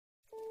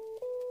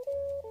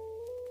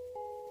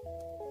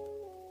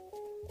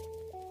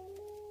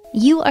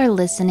You are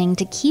listening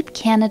to Keep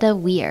Canada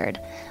Weird,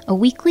 a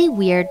weekly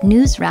weird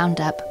news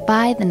roundup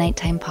by the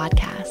Nighttime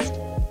Podcast.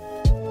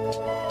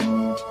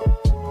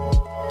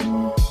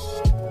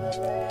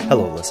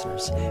 Hello,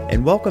 listeners,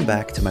 and welcome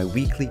back to my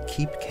weekly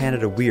Keep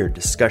Canada Weird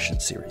discussion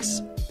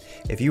series.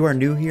 If you are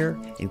new here,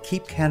 in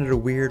Keep Canada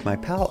Weird, my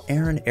pal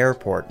Aaron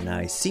Airport and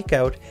I seek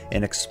out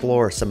and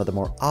explore some of the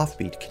more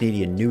offbeat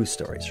Canadian news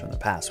stories from the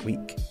past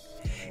week.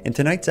 In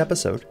tonight's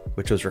episode,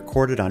 which was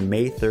recorded on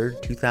May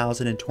 3rd,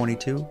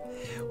 2022,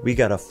 we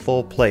got a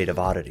full plate of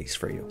oddities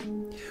for you.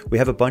 We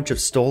have a bunch of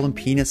stolen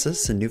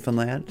penises in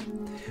Newfoundland.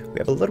 We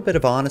have a little bit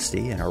of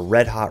honesty in our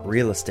red-hot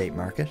real estate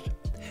market.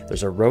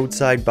 There's a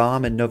roadside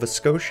bomb in Nova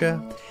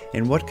Scotia,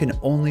 and what can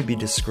only be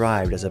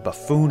described as a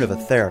buffoon of a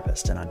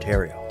therapist in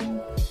Ontario.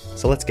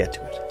 So let's get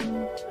to it.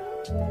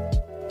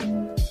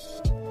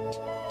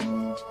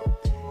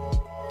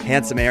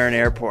 Handsome Aaron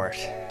Airport.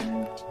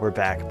 We're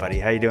back, buddy.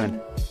 How you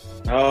doing?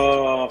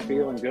 Oh,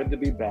 feeling good to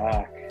be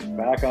back.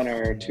 Back on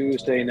our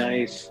Tuesday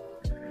night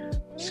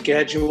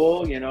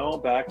schedule,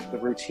 back to the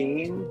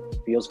routine.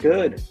 Feels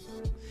good.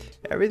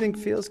 Everything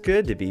feels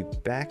good to be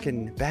back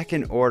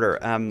in order.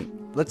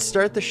 Let's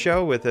start the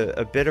show with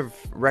a bit of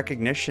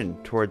recognition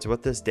towards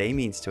what this day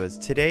means to us.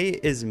 Today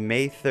is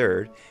May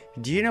 3rd.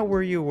 Do you know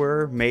where you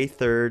were May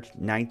 3rd,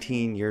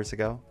 19 years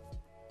ago?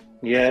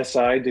 Yes,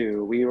 I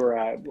do. We were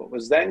at what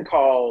was then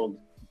called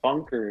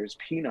Bunker's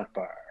Peanut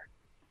Bar.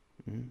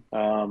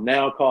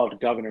 Now called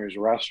Governor's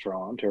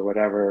Restaurant or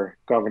whatever,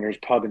 Governor's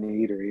Pub and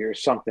Eatery or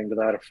something to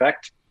that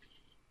effect.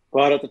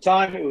 But at the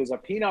time, it was a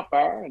peanut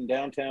bar in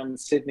downtown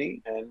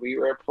Sydney, and we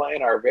were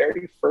playing our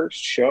very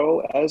first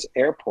show as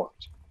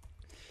Airport.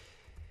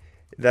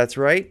 That's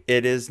right.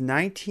 It is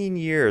 19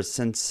 years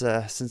since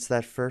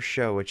that first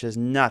show, which is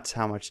nuts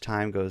how much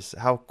time goes,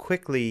 how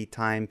quickly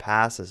time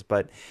passes.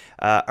 But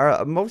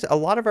a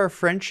lot of our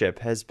friendship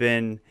has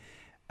been,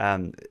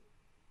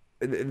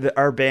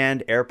 our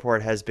band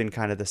Airport has been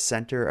kind of the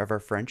center of our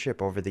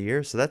friendship over the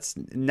years. So that's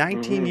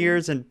 19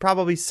 years and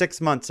probably 6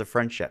 months of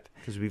friendship,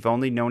 because we've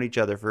only known each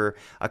other for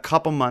a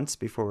couple months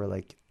before we're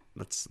like,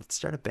 let's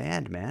start a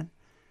band, man.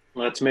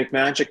 Let's make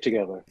magic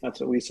together. That's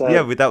what we said.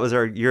 Yeah, that was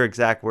your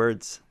exact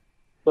words.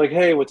 Like,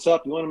 hey, what's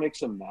up? You want to make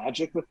some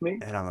magic with me?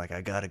 And I'm like,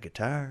 I got a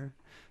guitar.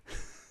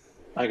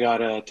 I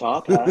got a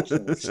top hat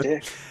and a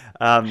stick.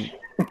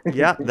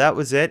 Yeah, that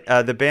was it.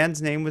 The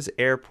band's name was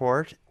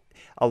Airport.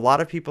 A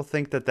lot of people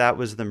think that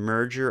was the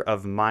merger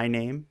of my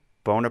name,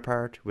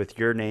 Bonaparte, with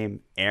your name,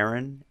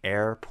 Aaron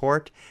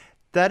Airport.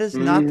 That is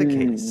not the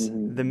case.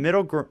 The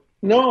middle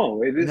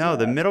No, it is not.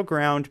 The middle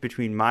ground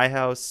between my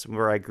house,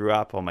 where I grew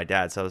up, my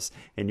dad's house,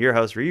 and your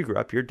house, where you grew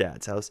up, your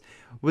dad's house,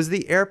 was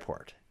the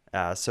airport.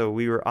 So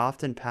we were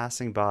often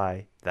passing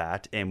by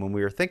that. And when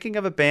we were thinking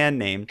of a band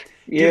name,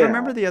 do you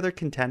remember the other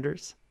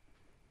contenders?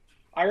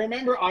 I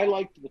remember I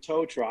liked the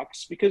Tow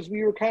Trucks because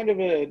we were kind of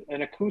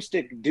an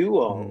acoustic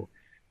duo.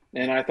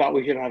 And I thought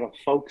we could have a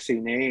folksy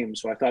name.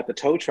 So I thought the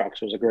Tow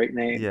Trucks was a great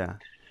name. Yeah.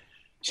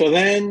 So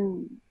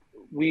then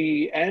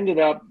we ended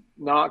up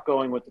not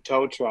going with the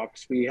Tow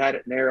Trucks. We had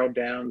it narrowed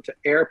down to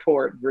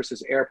Airport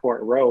versus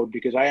Airport Road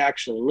because I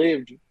actually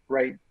lived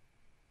right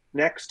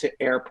next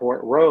to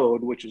Airport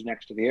Road, which is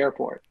next to the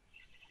airport.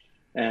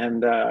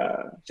 And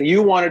so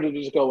you wanted to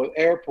just go with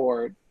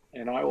Airport,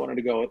 and I wanted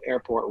to go with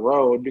Airport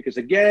Road because,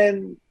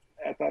 again,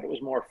 I thought it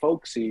was more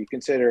folksy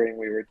considering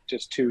we were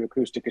just two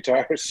acoustic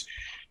guitars.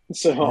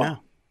 So, yeah.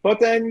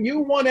 But then you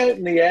won out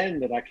in the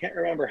end, and I can't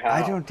remember how.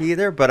 I don't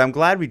either, but I'm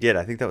glad we did.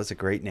 I think that was a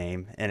great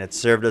name, and it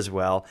served us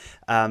well.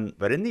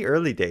 But in the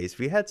early days,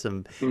 we had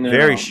some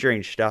very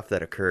strange stuff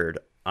that occurred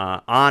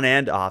on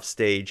and off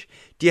stage.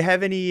 Do you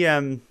have any,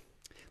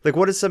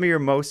 what is some of your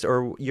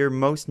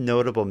most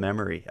notable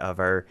memory of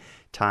our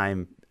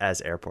time as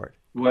Airport?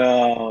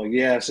 Well,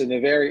 yes, in the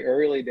very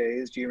early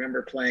days, do you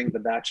remember playing the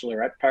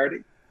Bachelorette Party?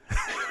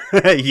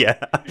 Yeah,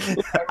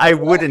 I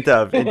wouldn't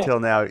have until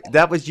now.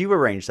 That was, you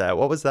arranged that.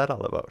 What was that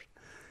all about?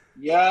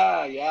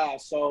 Yeah.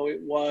 So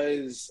it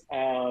was,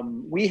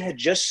 we had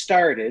just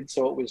started.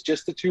 So it was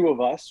just the two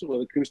of us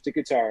with acoustic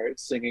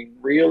guitars singing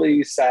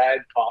really sad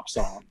pop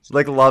songs.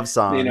 Like love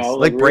songs,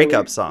 like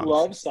breakup songs.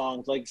 Love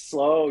songs, like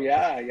slow.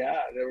 Yeah.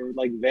 They were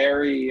like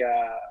very,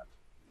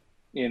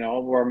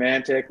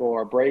 romantic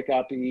or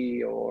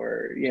breakup-y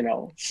or,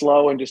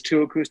 slow, and just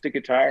two acoustic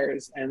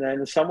guitars. And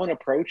then someone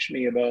approached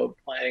me about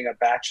playing a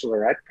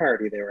bachelorette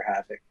party they were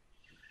having.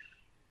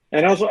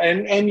 And also,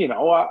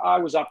 I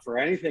was up for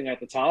anything at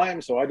the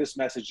time. So I just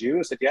messaged you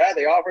and said, yeah,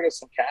 they offered us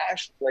some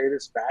cash to play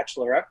this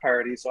bachelorette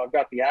party. So I've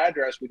got the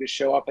address. We just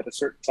show up at a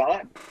certain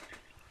time.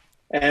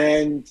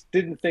 And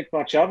didn't think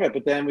much of it.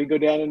 But then we go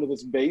down into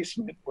this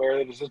basement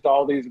where there's just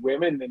all these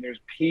women and there's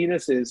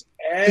penises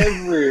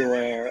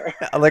everywhere.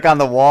 Like on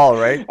the wall,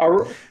 right?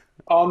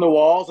 On the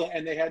walls.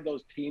 And they had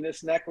those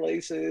penis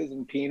necklaces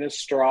and penis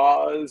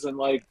straws. And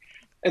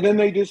then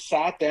they just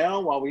sat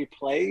down while we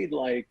played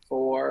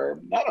for,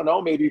 I don't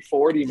know, maybe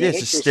 40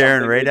 minutes. Just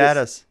staring right at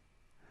us.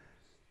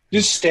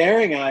 just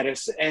staring at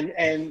us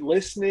and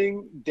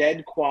listening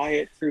dead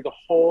quiet through the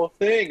whole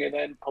thing, and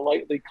then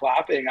politely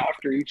clapping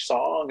after each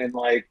song. And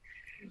like,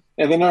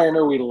 And then I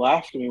remember we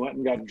left and we went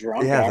and got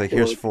drunk Yeah, like here's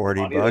afterwards with the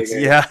 40 money they bucks.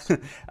 gave Yeah. us.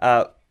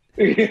 uh,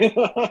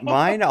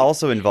 Mine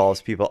also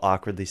involves people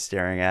awkwardly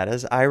staring at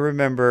us. I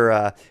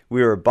remember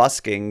we were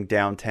busking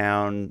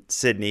downtown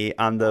Sydney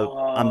on the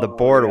Oh yeah.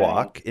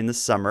 boardwalk in the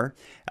summer,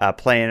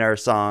 playing our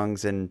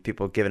songs and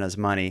people giving us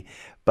money.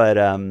 But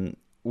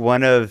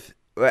one of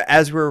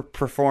as we're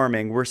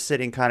performing, we're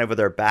sitting kind of with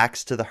our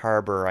backs to the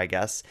harbor, I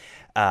guess,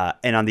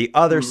 and on the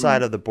other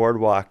side Hmm. of the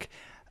boardwalk,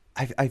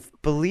 I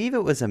believe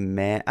it was a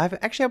man. I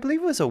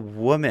believe it was a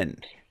woman.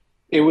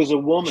 It was a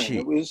woman. It She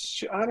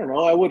was, I don't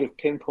know, I would have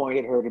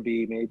pinpointed her to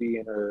be maybe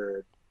in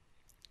her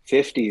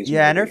 50s,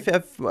 Yeah, and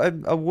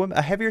maybe. a woman,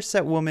 a heavier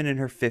set woman in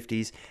her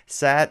 50s,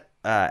 sat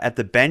at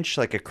the bench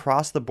like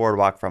across the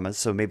boardwalk from us,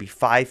 so maybe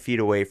 5 feet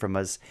away from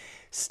us,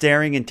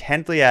 staring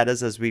intently at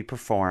us as we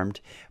performed.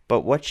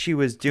 But what she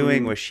was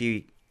doing Mm. was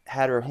she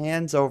had her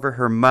hands over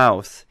her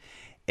mouth,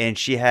 and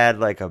she had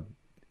like a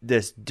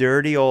this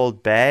dirty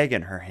old bag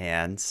in her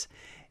hands,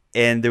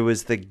 and there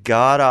was the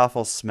god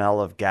awful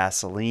smell of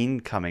gasoline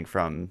coming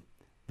from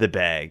the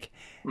bag.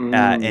 And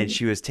Mm.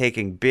 she was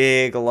taking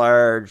big,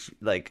 large,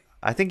 like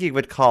I think you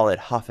would call it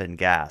huffing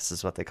gas,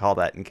 is what they call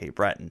that in Cape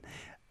Breton.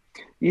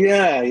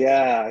 Yeah,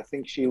 yeah. I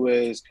think she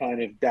was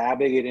kind of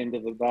dabbing it into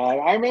the bag.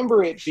 I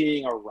remember it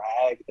being a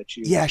rag that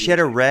she Yeah, was she had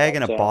a using, rag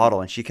and a but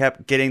bottle, and she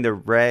kept getting the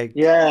rag.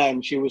 yeah,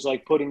 and she was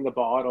like putting the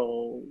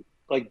bottle,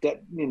 like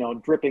that,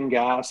 dripping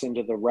gas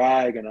into the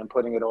rag, and then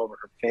putting it over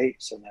her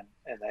face, and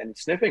then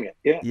sniffing it.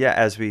 Yeah, Yeah,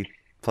 as we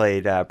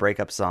played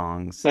breakup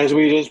songs. as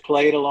we just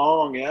played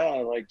along. Yeah,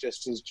 like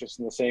just in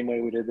the same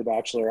way we did the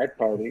bachelorette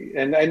party,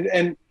 and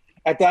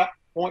at that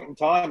point in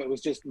time, it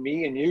was just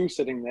me and you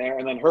sitting there,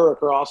 and then her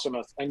across from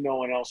us, and no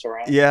one else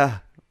around. Yeah,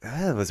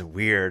 that was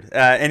weird.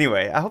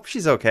 Anyway, I hope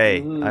she's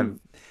okay. Hmm.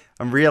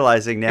 I'm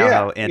realizing now Yeah,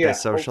 how yeah.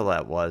 antisocial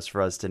that was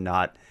for us to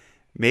not.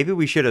 Maybe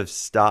we should have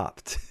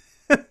stopped.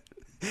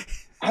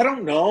 I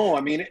don't know.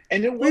 I mean,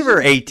 and it We were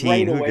wasn't 18.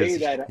 right Who away gives?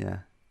 that Yeah.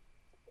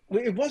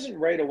 it wasn't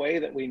right away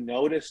that we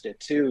noticed it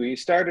too. He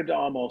started to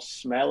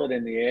almost smell it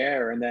in the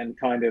air and then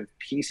kind of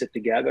piece it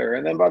together.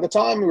 And then by the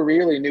time we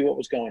really knew what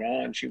was going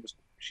on, she was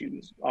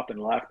up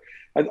and left.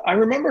 I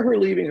remember her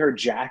leaving her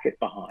jacket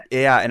behind.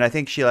 Yeah, and I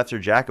think she left her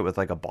jacket with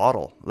like a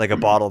bottle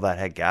that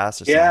had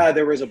gas or something. Yeah,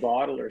 there was a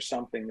bottle or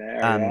something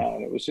there. Um, Yeah,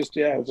 and it was just,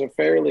 yeah, it was a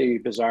fairly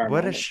bizarre what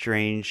a moment.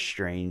 strange,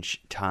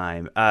 strange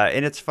time.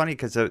 And it's funny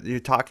because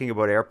you're talking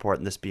about airport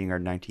and this being our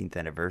 19th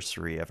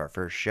anniversary of our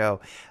first show.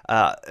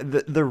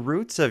 The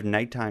roots of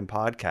nighttime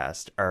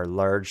podcast are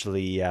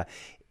largely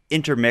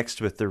intermixed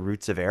with the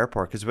roots of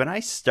airport because when I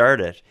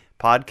started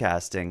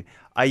podcasting,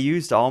 I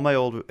used all my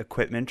old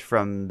equipment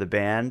from the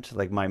band,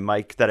 like my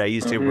mic that I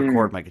used to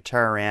record Hmm. my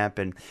guitar amp,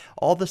 and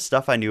all the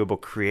stuff I knew about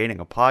creating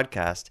a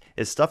podcast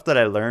is stuff that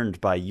I learned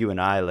by you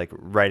and I, like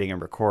writing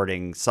and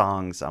recording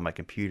songs on my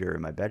computer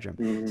in my bedroom.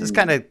 So it's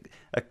kind Hmm.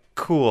 of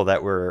cool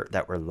that we're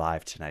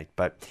live tonight.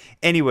 But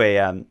anyway,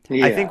 I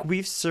think Yeah.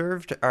 we've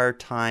served our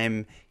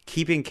time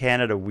keeping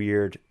Canada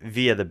weird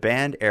via the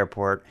band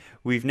airport.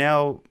 We've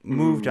now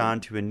moved Mm. on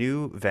to a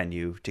new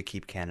venue to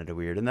keep Canada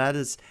weird, and that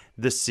is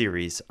this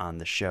series on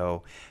the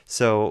show.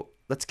 So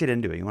let's get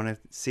into it. You want to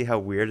see how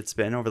weird it's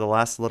been over the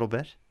last little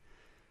bit?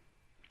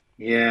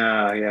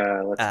 Yeah,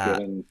 yeah. Let's get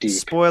Uh, in deep.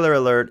 Spoiler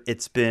alert,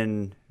 it's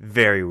been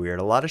very weird.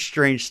 A lot of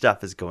strange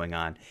stuff is going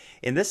on.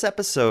 In this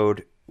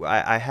episode,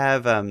 I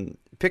have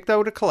picked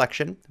out a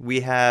collection. We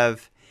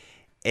have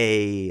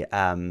a,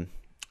 um,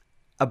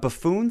 a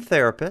buffoon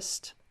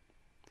therapist.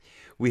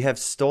 We have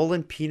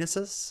stolen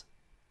penises.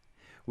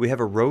 We have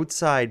a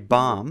roadside Mhm.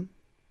 bomb.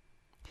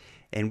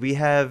 And we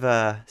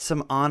have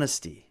some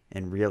honesty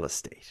in real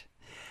estate.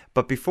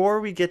 But before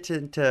we get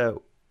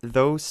into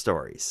those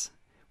stories,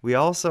 we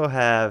also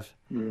have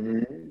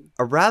Mhm.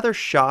 a rather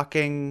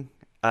shocking,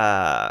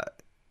 uh,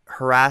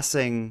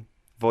 harassing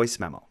voice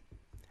memo.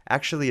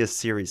 Actually, a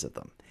series of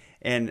them.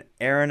 And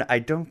Aaron, I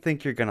don't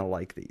think you're going to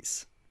like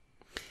these.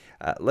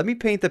 Let me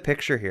paint the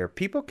picture here.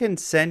 People can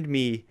send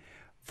me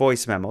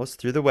voice memos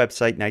through the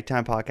website,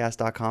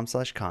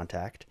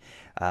 nighttimepodcast.com/contact.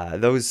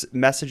 Those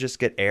messages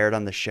get aired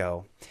on the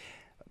show.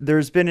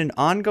 There's been an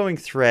ongoing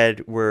thread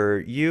where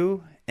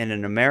you and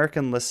an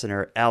American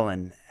listener,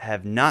 Ellen,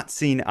 have not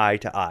seen eye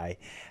to eye.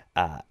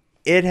 Uh,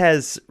 it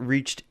has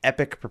reached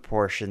epic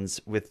proportions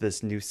with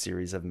this new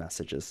series of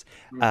messages.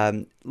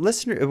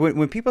 Listener,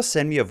 when people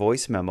send me a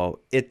voice memo,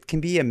 it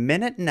can be a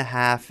minute and a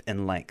half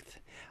in length.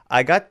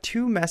 I got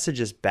two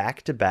messages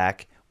back to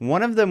back.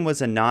 One of them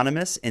was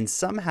anonymous, and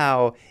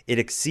somehow it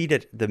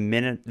exceeded the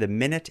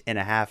minute and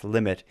a half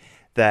limit.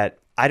 That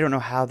I don't know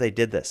how they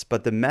did this,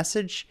 but the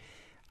message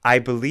I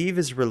believe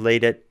is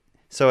related.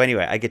 So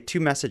anyway, I get two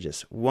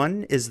messages.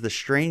 One is the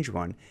strange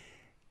one.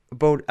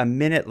 About a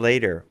minute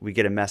later, we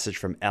get a message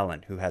from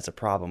Ellen who has a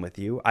problem with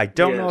you. I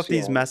don't know if Yes,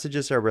 these yeah.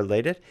 messages are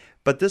related,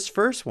 but this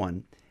first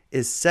one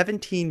is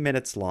 17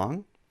 minutes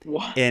long,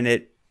 What? and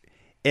it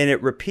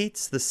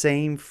repeats the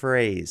same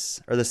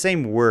phrase or the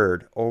same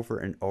word over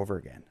and over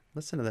again.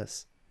 Listen to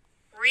this.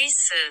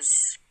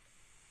 Reese's.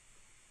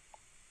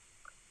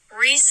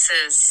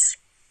 Reese's.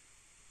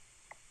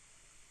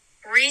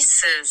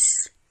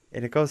 Reese's.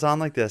 And it goes on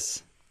like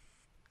this.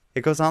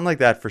 It goes on like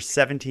that for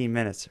 17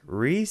 minutes.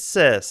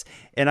 Reese's.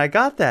 And I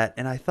got that,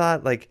 and I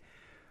thought, like,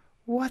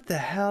 what the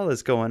hell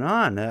is going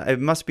on? It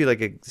must be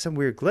like some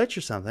weird glitch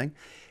or something.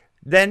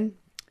 Then,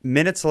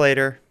 minutes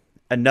later,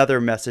 another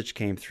message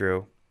came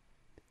through.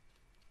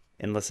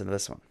 And listen to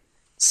this one.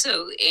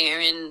 So,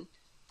 Aaron,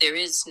 there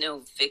is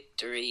no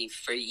victory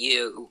for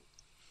you.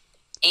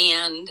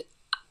 And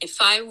if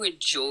I were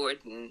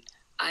Jordan,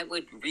 I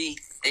would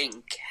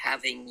rethink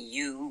having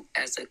you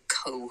as a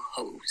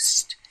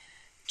co-host.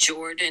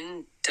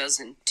 Jordan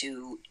doesn't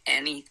do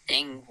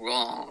anything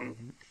wrong.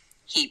 Mm-hmm.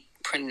 He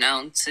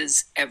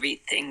pronounces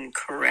everything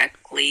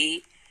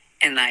correctly,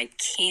 and I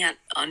can't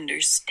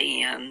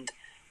understand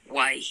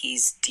why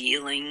he's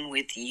dealing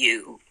with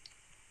you.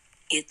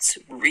 It's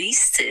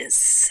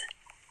Reese's,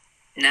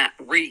 not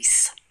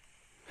Reese.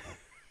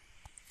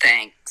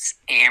 Thanks,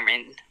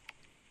 Aaron.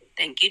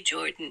 Thank you,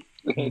 Jordan.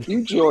 Thank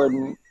you,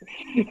 Jordan.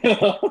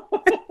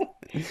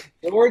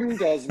 Jordan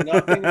does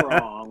nothing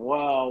wrong.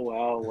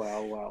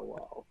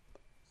 Well.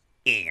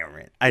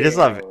 Aaron. I just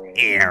love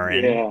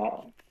Aaron. Yeah.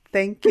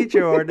 Thank you,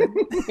 Jordan.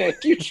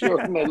 Thank you,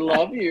 Jordan. I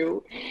love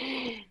you.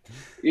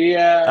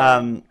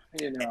 Yeah.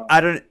 I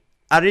don't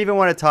even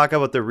want to talk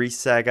about the Reese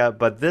saga,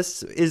 but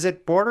is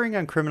it bordering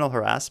on criminal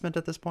harassment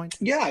at this point?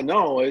 Yeah,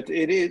 no, it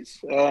is.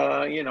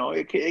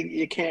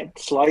 You can't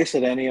slice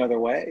it any other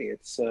way.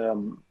 It's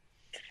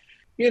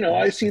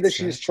I see that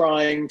she's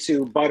trying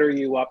to butter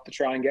you up to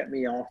try and get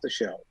me off the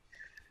show.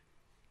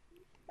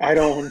 I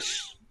don't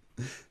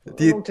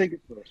take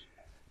it personally.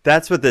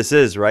 That's what this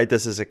is, right?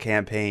 This is a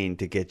campaign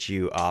to get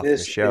you off the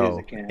show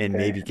and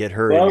maybe get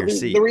her in your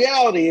seat. The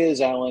reality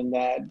is, Ellen,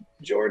 that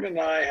Jordan and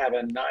I have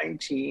a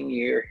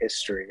 19-year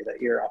history that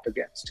you're up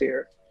against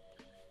here.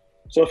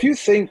 So if you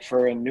think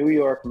for a New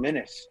York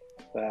minute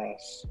that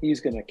he's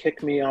going to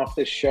kick me off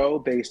this show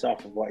based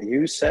off of what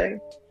you say,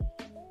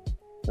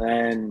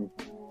 then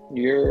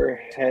your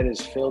head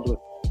is filled with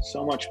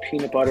so much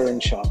peanut butter and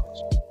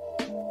chocolate.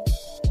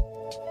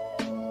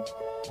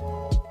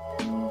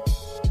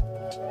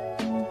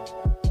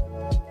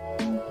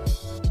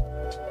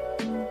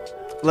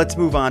 Let's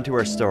move on to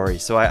our story.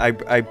 So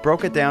I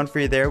broke it down for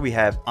you there. We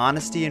have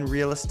honesty in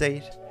real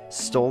estate,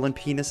 stolen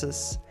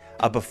penises,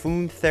 a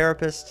buffoon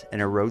therapist,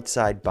 and a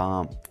roadside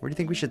bomb. Where do you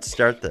think we should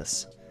start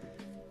this?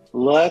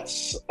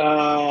 Let's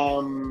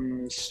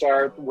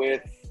start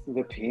with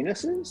the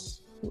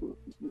penises.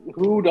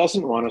 Who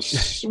doesn't want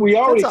to? We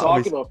already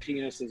talked about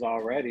penises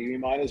already. We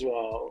might as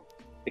well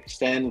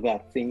extend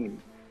that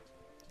theme.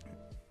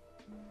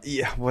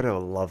 Yeah, what a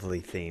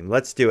lovely theme.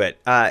 Let's do it.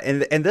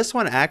 And this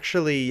one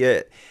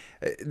actually...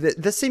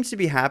 this seems to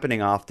be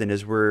happening often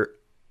as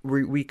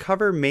we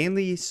cover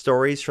mainly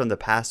stories from the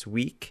past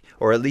week,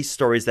 or at least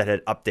stories that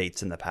had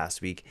updates in the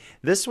past week.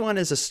 This one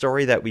is a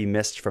story that we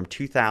missed from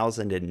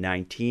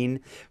 2019,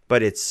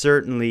 but it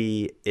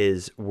certainly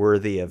is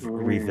worthy of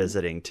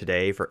revisiting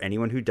today for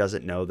anyone who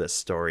doesn't know this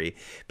story,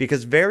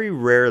 because very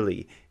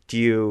rarely do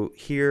you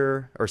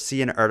hear or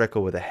see an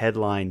article with a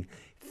headline,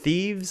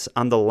 "Thieves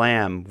on the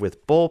Lam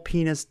with Bull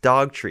Penis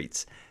Dog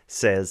Treats,"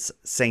 says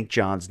St.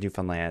 John's,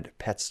 Newfoundland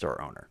pet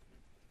store owner.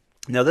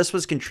 Now, this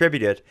was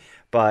contributed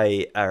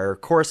by our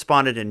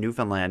correspondent in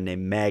Newfoundland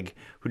named Meg,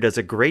 who does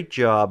a great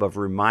job of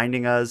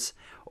reminding us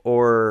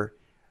or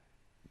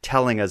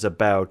telling us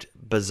about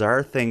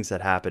bizarre things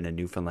that happen in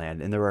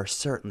Newfoundland, and there are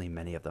certainly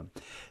many of them.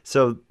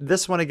 So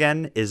this one,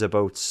 again, is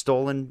about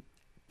stolen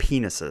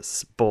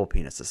penises, bull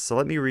penises. So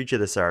let me read you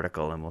this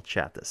article, and we'll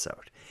chat this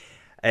out.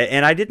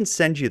 And I didn't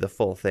send you the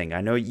full thing.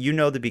 I know you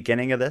know the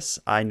beginning of this.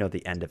 I know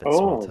the end of it.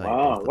 Oh, so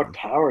wow. What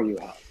power you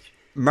have.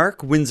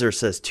 Mark Windsor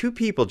says 2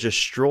 people just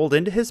strolled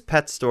into his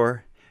pet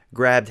store,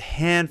 grabbed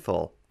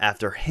handful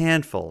after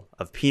handful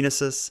of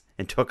penises,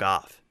 and took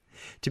off.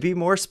 To be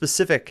more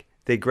specific,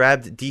 they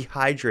grabbed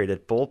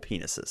dehydrated bull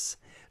penises.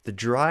 The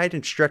dried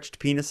and stretched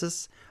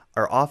penises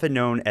are often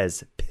known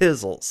as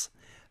pizzles.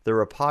 They're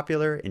a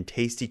popular and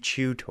tasty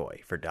chew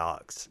toy for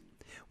dogs.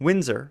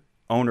 Windsor,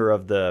 owner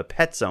of the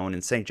Pet Zone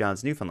in St.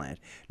 John's, Newfoundland,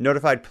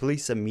 notified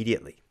police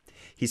immediately.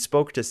 He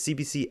spoke to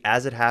CBC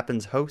As It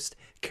Happens host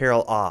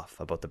Carol Off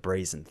about the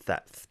brazen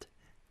theft.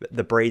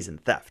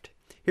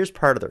 Here's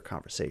part of their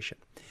conversation.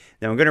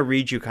 Now I'm going to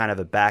read you kind of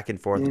a back and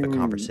forth of a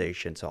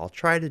conversation, so I'll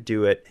try to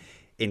do it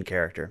in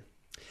character.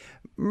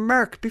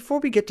 Mark, before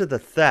we get to the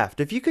theft,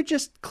 if you could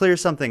just clear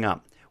something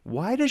up,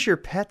 why does your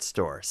pet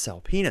store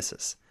sell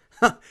penises?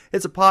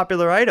 It's a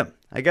popular item.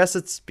 I guess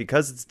it's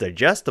because it's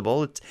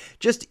digestible. It's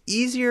just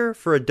easier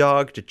for a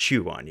dog to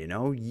chew on, you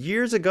know.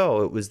 Years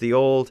ago, it was the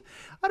old,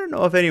 I don't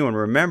know if anyone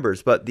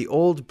remembers, but the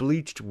old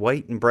bleached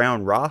white and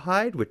brown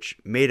rawhide, which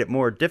made it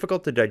more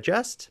difficult to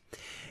digest.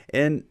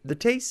 And the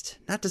taste,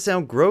 not to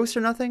sound gross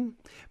or nothing,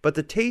 but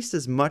the taste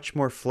is much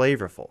more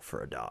flavorful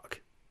for a dog.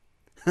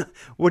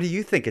 What do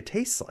you think it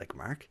tastes like,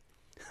 Mark?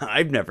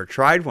 I've never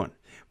tried one,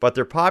 but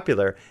they're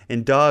popular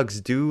and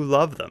dogs do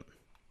love them.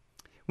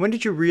 When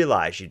did you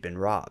realize you'd been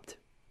robbed?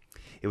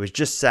 It was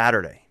just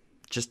Saturday.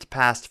 Just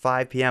past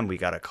 5 p.m. we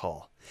got a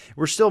call.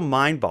 We're still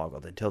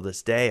mind-boggled until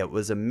this day. It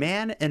was a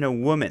man and a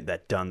woman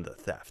that done the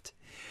theft.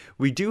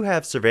 We do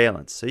have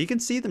surveillance, so you can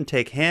see them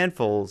take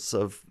handfuls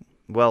of,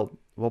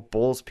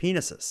 bulls'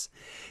 penises.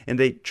 And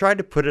they tried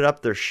to put it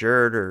up their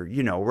shirt or,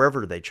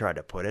 wherever they tried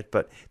to put it,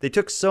 but they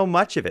took so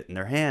much of it in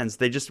their hands,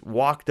 they just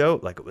walked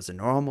out like it was a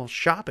normal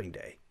shopping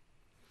day.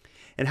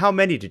 And how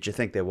many did you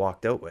think they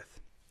walked out with?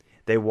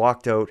 They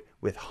walked out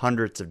with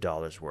hundreds of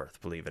dollars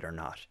worth, believe it or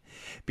not.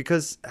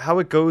 Because how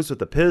it goes with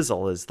the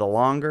pizzle is the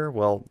longer,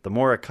 the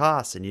more it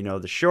costs, and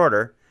the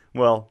shorter,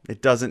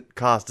 it doesn't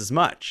cost as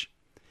much.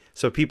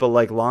 So people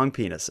like long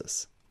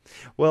penises.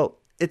 Well,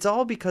 it's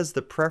all because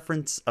the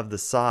preference of the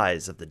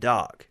size of the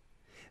dog.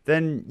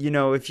 Then,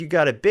 if you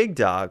got a big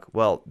dog,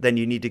 then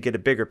you need to get a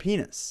bigger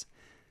penis.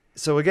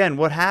 So again,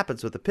 what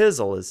happens with the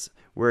pizzle is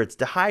where it's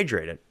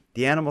dehydrated,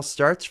 the animal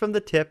starts from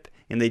the tip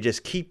and they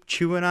just keep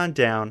chewing on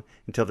down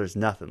until there's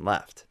nothing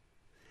left.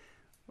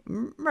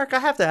 Mark, I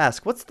have to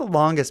ask, what's the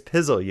longest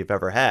pizzle you've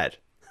ever had?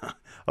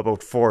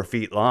 About 4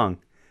 feet long.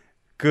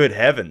 Good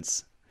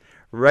heavens.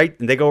 Right,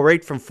 they go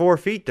right from 4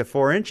 feet to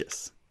 4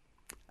 inches.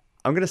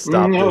 I'm going to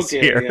stop this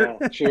here.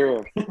 Yeah,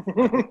 sure.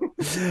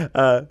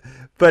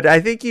 But I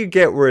think you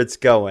get where it's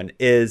going.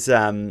 Is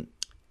a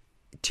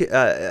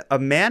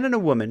man and a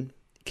woman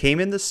came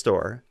in the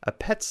store, a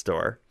pet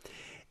store,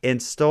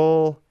 and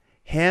stole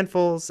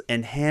handfuls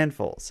and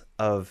handfuls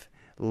of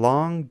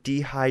long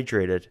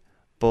dehydrated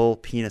bull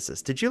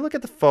penises. Did you look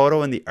at the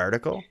photo in the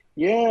article?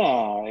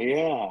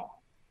 Yeah.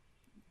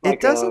 It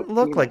doesn't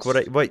look like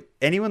what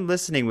anyone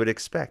listening would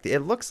expect. It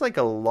looks like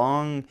a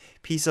long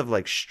piece of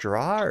like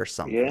straw or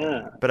something.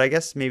 Yeah. But I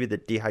guess maybe the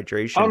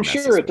dehydration. I'm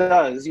sure it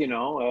does. When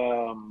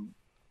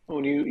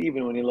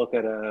you look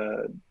at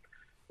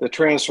the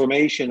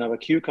transformation of a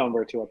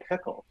cucumber to a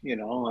pickle,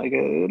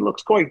 it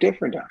looks quite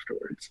different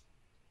afterwards.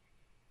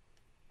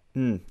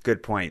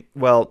 Good point.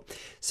 Well,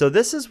 so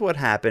this is what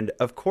happened,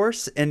 of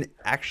course, and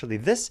actually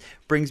this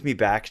brings me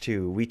back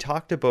to, we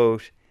talked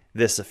about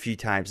this a few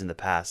times in the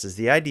past, is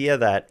the idea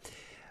that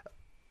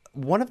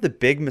one of the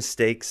big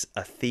mistakes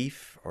a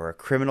thief or a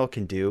criminal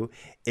can do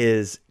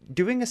is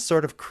doing a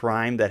sort of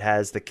crime that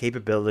has the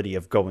capability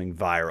of going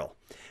viral.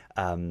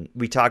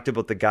 We talked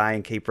about the guy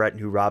in Cape Breton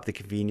who robbed the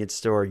convenience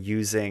store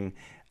using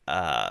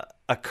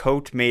a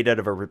coat made out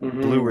of a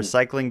blue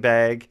recycling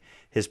bag.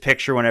 His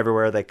picture went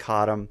everywhere. They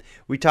caught him.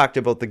 We talked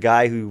about the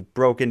guy who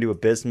broke into a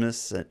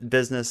business, and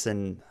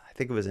I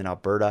think it was in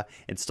Alberta,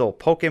 and stole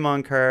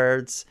Pokemon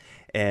cards.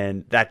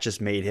 And that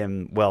just made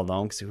him well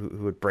known, because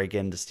who would break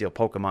in to steal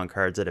Pokemon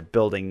cards at a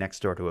building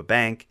next door to a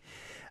bank.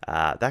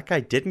 That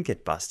guy didn't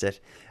get busted.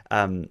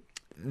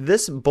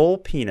 This bull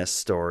penis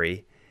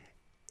story,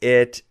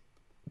 it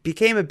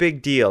became a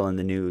big deal in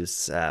the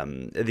news.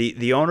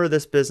 The owner of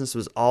this business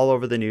was all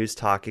over the news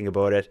talking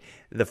about it.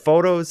 The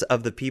photos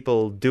of the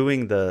people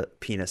doing the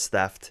penis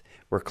theft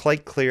were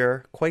quite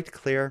clear.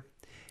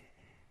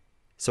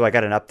 So I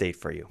got an update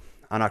for you.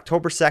 On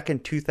October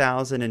 2nd,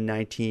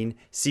 2019,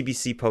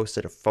 CBC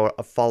posted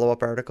a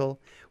follow-up article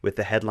with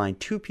the headline,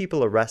 "2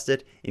 people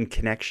arrested in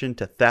connection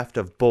to theft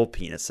of bull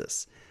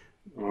penises."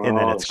 And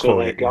then it's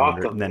quoted,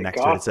 and then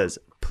next to it it says,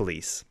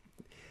 "Police."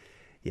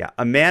 Yeah,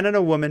 a man and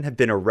a woman have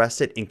been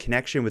arrested in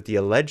connection with the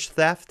alleged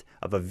theft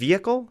of a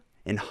vehicle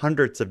and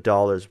hundreds of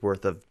dollars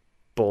worth of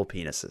bull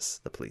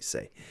penises, the police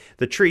say.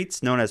 The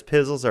treats, known as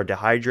pizzles, are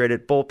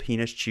dehydrated bull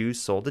penis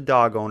chews sold to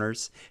dog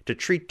owners to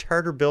treat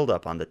tartar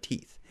buildup on the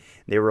teeth.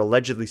 They were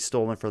allegedly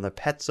stolen from the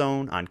Pet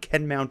Zone on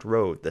Kenmount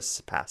Road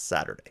this past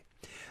Saturday.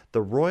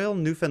 The Royal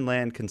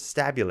Newfoundland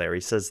Constabulary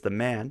says the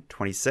man,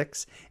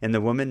 26, and the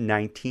woman,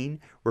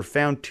 19, were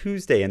found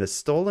Tuesday in a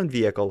stolen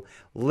vehicle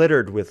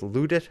littered with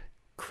looted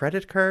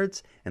credit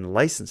cards and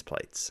license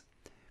plates.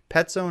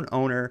 Pet Zone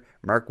owner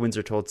Mark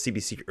Windsor told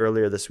CBC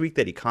earlier this week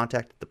that he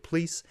contacted the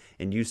police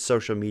and used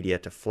social media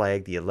to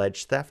flag the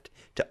alleged theft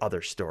to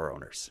other store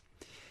owners.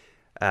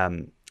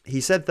 He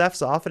said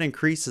thefts often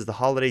increase as the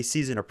holiday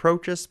season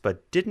approaches,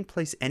 but didn't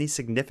place any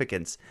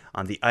significance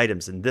on the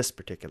items in this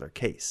particular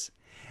case.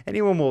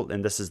 Anyone will,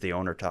 and this is the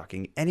owner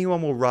talking,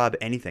 anyone will rob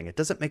anything. It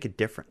doesn't make a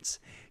difference.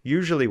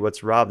 Usually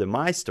what's robbed in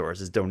my stores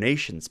is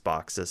donations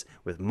boxes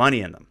with money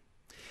in them.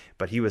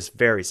 But he was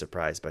very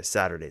surprised by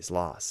Saturday's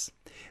loss.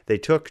 They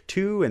took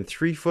 2 and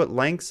 3 foot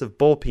lengths of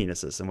bull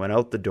penises and went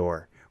out the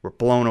door, were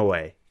blown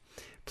away.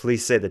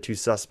 Police say the 2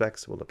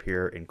 suspects will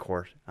appear in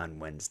court on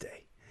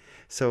Wednesday.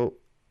 So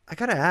I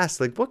gotta ask,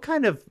 what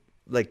kind of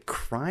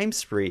crime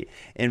spree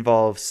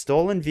involves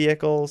stolen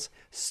vehicles,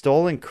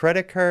 stolen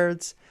credit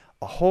cards,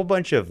 a whole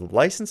bunch of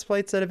license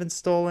plates that have been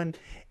stolen,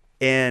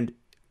 and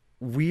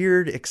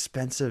weird,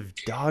 expensive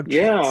dog treats?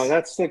 Yeah,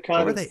 that's the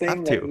kind of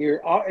thing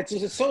that it's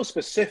just so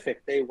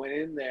specific. They went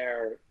in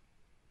there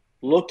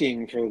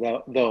looking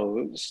for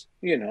those.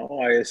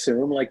 I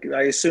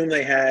assume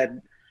they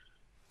had.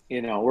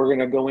 We're going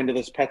to go into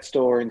this pet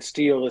store and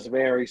steal this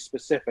very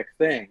specific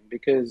thing,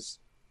 because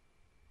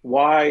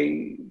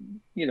why?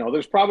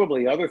 There's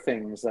probably other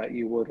things that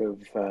you would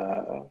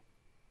have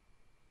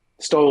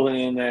stolen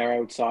in there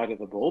outside of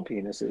the bull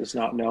penises,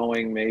 not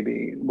knowing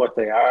maybe what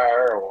they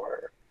are,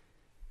 or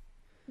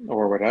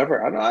or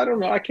whatever. I don't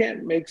know. I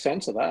can't make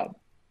sense of that.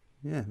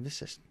 Yeah,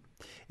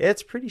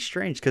 it's pretty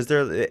strange because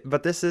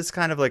but this is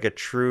kind of like a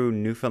true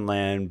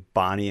Newfoundland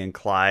Bonnie and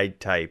Clyde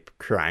type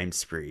crime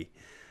spree.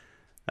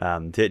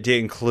 To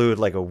include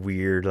like a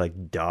weird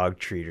like dog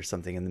treat or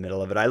something in the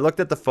middle of it. I looked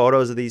at the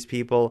photos of these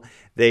people.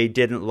 They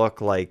didn't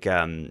look like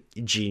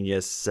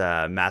genius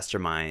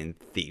mastermind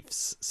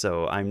thieves.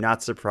 So I'm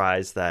not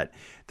surprised that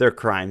their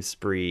crime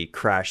spree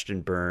crashed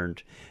and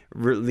burned,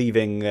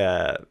 leaving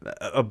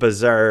a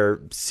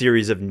bizarre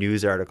series of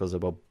news articles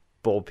about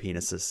bull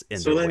penises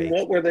in So their then, wake.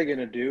 what were they going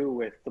to do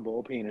with the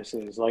bull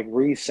penises? Like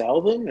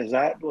resell them? Is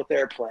that what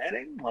they're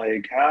planning?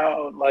 Like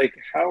how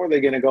are they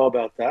going to go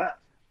about that?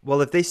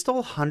 Well, if they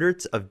stole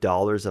hundreds of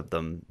dollars of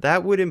them,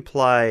 that would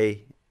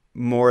imply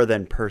more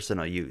than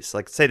personal use.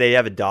 Like, say they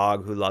have a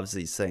dog who loves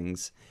these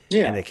things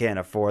and Yeah, they can't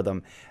afford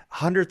them.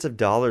 Hundreds of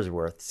dollars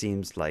worth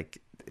seems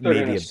like they're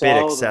going maybe to a bit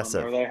sell them,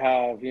 or excessive. they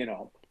have,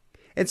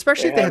 And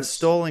especially they if they have. have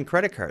stolen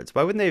credit cards.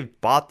 Why wouldn't they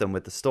have bought them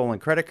with the stolen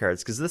credit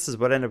cards? Because this is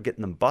what ended up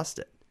getting them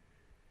busted.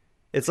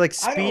 It's like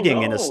I don't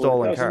speeding in a know. It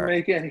stolen doesn't car.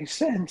 make any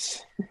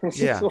sense. It's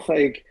just Yeah.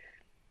 like,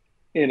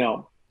 you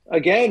know,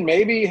 again,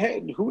 maybe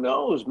hey, who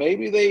knows?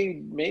 Maybe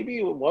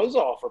it was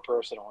all for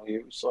personal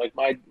use. Like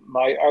my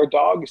our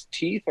dog's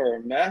teeth are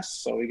a mess,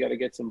 so we got to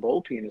get some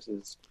bull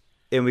penises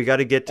And we got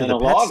to get to and the a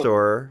pet lot of them.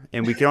 store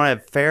and we don't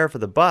have fare for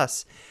the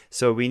bus.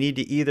 So we need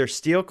to either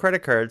steal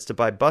credit cards to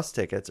buy bus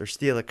tickets or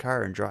steal a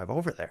car and drive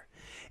over there.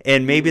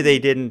 And maybe they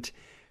didn't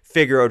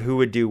figure out who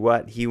would do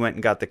what. He went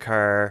and got the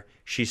car.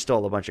 She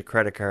stole a bunch of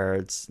credit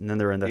cards. And then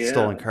they're in the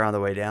stolen Yeah, car on the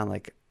way down.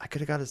 Like, I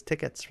could have got his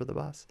tickets for the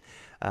bus.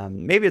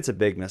 Maybe it's a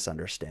big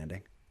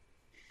misunderstanding.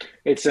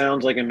 it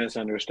sounds like a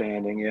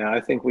misunderstanding. Yeah,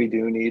 I think we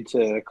do need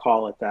to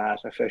call it that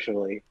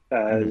officially,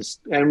 Mhm.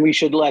 and we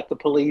should let the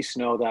police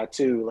know that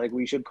too. Like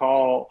we should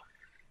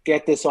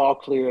get this all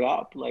cleared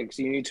up. Like,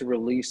 so you need to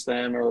release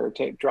them or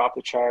drop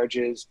the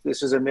charges.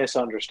 This is a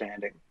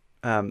misunderstanding.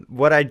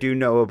 What I do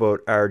know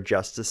about our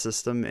justice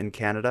system in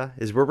Canada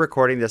is we're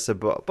recording this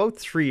about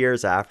 3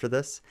 years after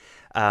this.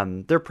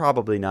 They're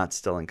probably not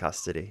still in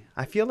custody.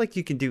 I feel like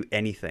you can do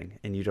anything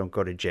and you don't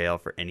go to jail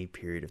for any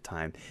period of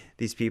time.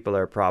 These people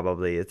are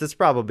probably, it's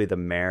probably the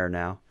mayor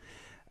now.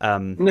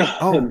 No,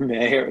 Oh, the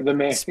mayor,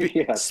 yes.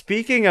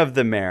 speaking of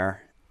the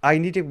mayor, we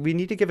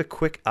need to give a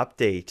quick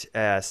update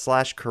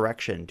slash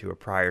correction to a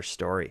prior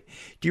story.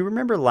 Do you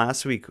remember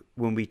last week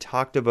when we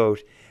talked about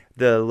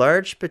the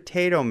large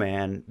potato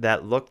man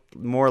that looked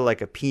more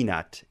like a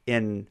peanut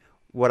in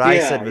what I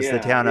said Yeah, was the yeah,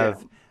 town yeah.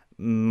 of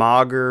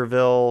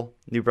Maugerville,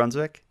 New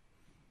Brunswick?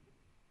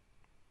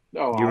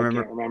 Oh, Do you I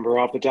can't remember? remember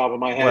off the top of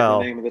my head the Well,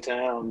 name of the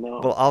town.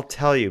 well, No. I'll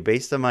tell you,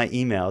 based on my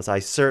emails, I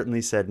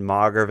certainly said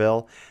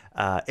Maugerville.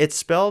 It's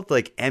spelled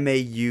like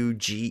Maugerville.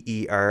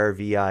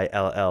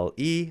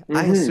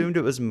 I Hmm. assumed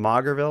it was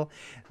Maugerville.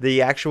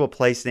 The actual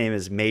place name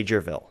is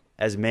Majorville,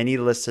 as many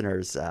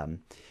listeners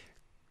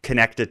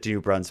connected to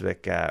New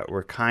Brunswick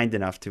were kind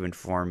enough to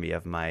inform me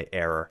of my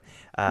error.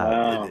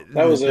 Wow,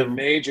 that was a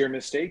major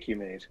mistake you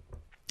made.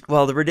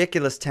 Well, the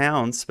ridiculous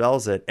town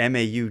spells it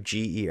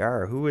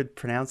Mauger. Who would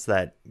pronounce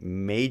that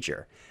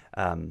major?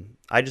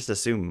 I just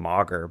assume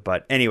Mauger,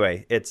 but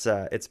anyway, it's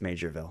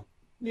Majorville.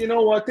 You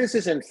know what? This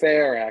isn't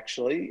fair,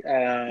 actually,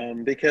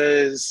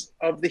 because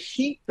of the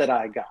heat that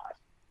I got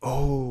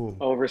Oh,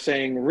 over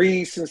saying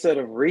Reese instead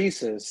of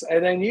Reese's,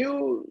 and then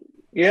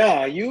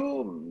yeah,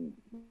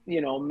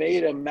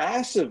 made a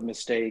massive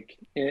mistake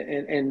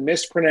and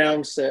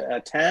mispronounced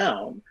a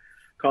town,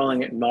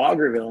 calling it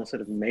Maugerville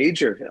instead of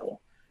Majorville,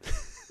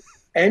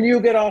 and you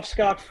get off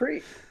scot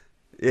free.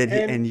 and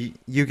And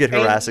you get and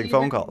harassing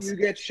phone even calls. you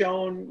get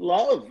shown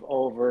love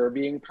over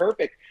being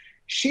perfect.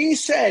 She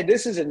said,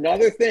 this is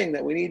another thing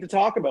that we need to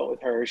talk about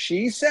with her.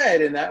 She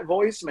said in that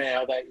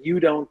voicemail that you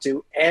don't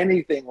do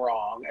anything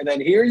wrong. And then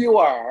here you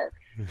are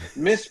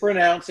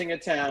mispronouncing a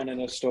town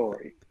in a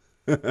story,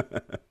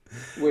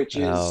 which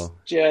is Oh,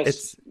 just,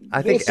 it's.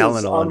 I think this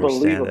Ellen is will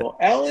understand it. unbelievable.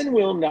 Ellen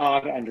will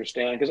not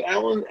understand because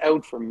Ellen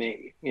out for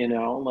me,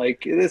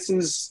 like this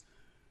is,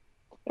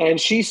 and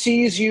she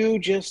sees you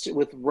just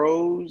with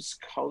rose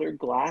colored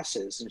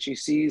glasses, and she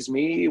sees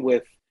me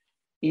with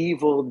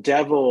evil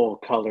devil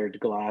colored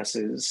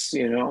glasses,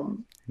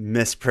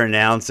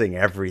 Mispronouncing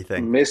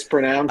everything.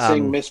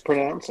 mispronouncing, Um,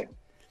 mispronouncing.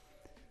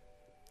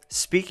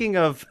 Speaking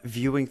of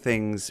viewing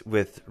things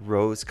with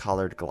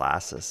rose-colored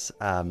glasses,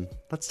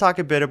 let's talk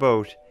a bit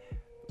about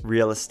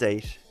real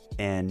estate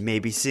and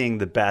maybe seeing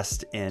the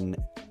best in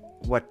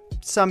what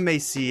some may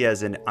see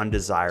as an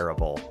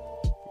undesirable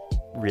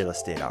real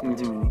estate Hmm.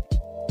 opportunity.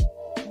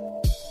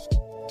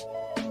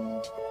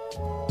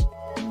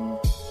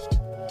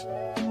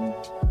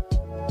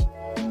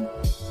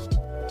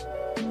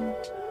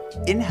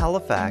 In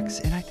Halifax,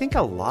 and I think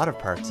a lot of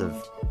parts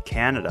of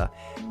Canada,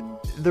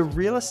 the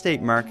real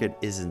estate market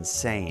is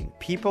insane.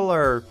 People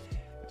are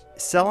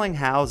selling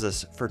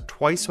houses for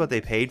twice what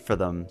they paid for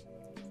them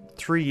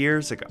 3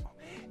 years ago.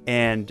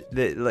 And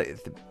the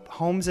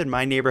homes in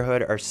my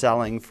neighborhood are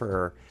selling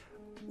for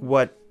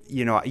what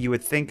you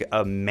would think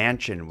a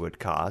mansion would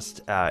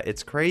cost.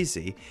 It's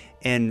crazy.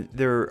 and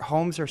their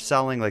homes are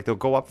selling, like they'll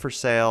go up for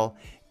sale,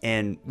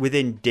 and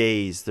within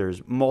days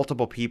there's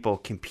multiple people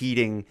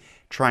competing,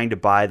 trying to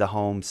buy the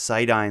home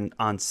sight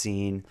on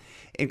scene,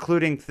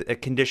 including a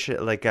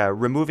condition like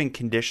removing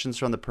conditions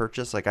from the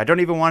purchase. Like, I don't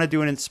even want to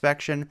do an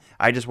inspection,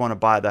 I just want to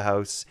buy the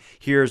house.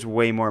 Here's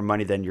way more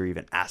money than you're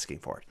even asking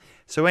for it.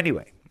 So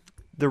anyway,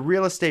 the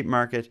real estate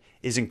market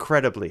is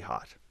incredibly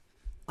hot.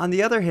 On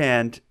the other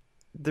hand,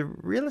 the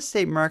real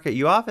estate market,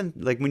 you often,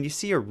 like when you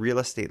see a real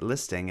estate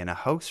listing in a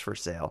house for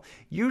sale,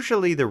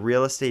 usually the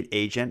real estate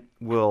agent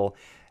will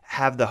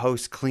have the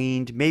house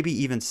cleaned, maybe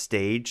even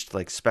staged,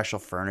 like special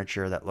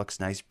furniture that looks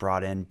nice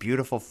brought in,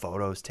 beautiful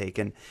photos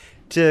taken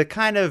to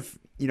kind of,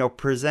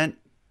 present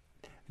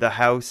the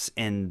house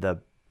in the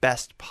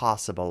best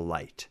possible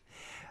light.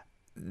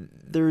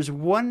 There's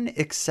one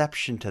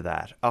exception to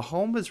that. A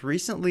home was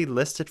recently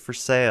listed for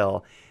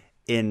sale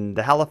in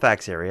the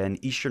Halifax area,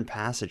 in Eastern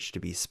Passage to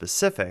be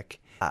specific.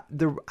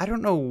 I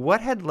don't know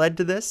what had led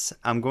to this.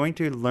 I'm going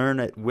to learn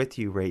it with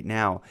you right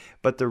now.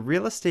 But the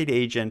real estate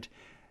agent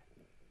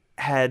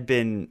had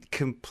been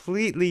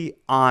completely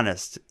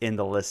honest in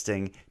the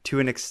listing to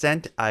an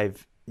extent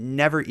I've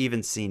never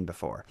even seen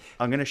before.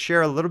 I'm going to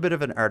share a little bit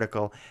of an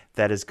article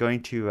that is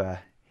going to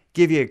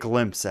give you a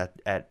glimpse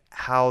at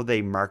how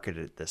they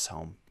marketed this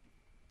home.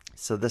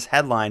 So this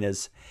headline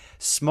is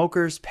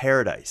Smoker's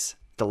Paradise.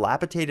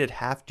 Dilapidated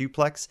half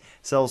duplex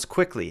sells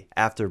quickly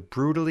after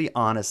brutally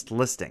honest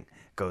listing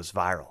goes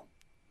viral.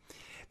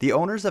 The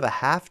owners of a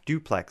half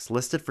duplex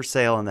listed for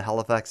sale in the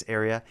Halifax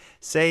area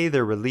say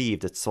they're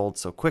relieved it sold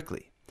so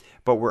quickly,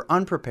 but were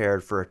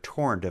unprepared for a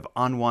torrent of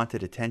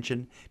unwanted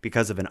attention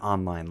because of an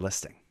online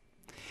listing.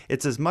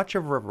 It's as much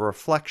of a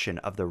reflection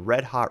of the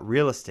red-hot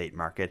real estate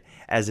market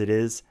as it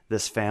is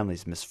this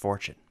family's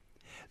misfortune.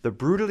 The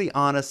brutally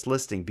honest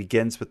listing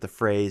begins with the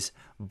phrase,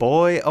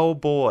 "boy oh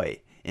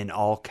boy," in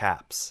all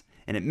caps,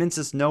 and it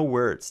minces no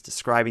words,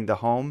 describing the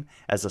home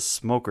as a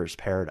smoker's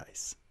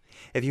paradise.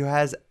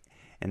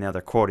 And now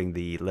they're quoting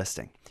the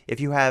listing. "If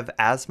you have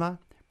asthma,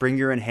 bring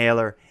your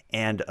inhaler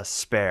and a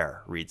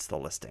spare," reads the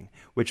listing,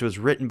 which was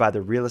written by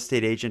the real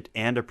estate agent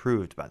and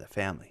approved by the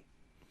family.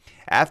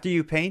 "After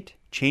you paint,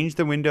 change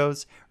the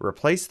windows,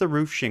 replace the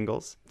roof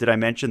shingles. Did I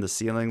mention the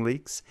ceiling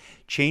leaks?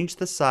 Change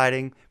the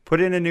siding, put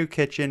in a new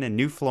kitchen and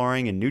new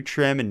flooring and new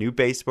trim and new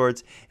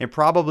baseboards and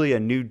probably a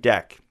new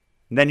deck.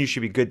 And then you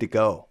should be good to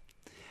go.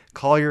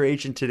 Call your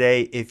agent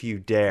today if you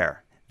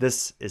dare.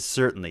 This is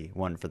certainly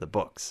one for the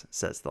books,"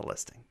 says the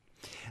listing.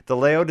 The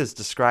layout is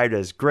described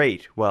as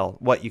great, well,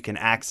 what you can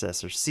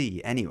access or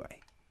see anyway.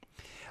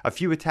 A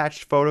few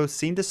attached photos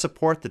seem to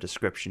support the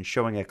description,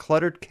 showing a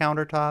cluttered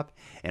countertop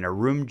and a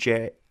room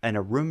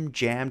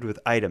jammed with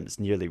items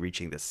nearly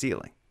reaching the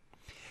ceiling.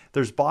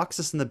 There's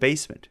boxes in the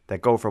basement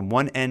that go from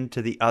one end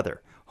to the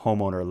other,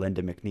 homeowner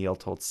Linda McNeil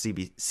told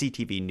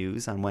CTV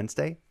News on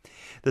Wednesday.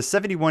 The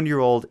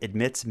 71-year-old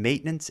admits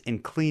maintenance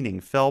and cleaning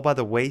fell by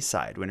the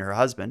wayside when her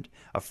husband,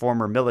 a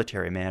former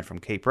military man from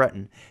Cape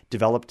Breton,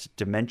 developed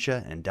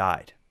dementia and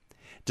died.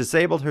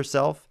 Disabled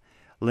herself,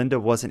 Linda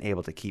wasn't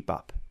able to keep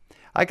up.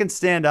 "I can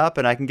stand up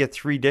and I can get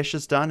 3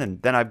 dishes done,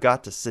 and then I've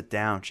got to sit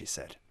down," she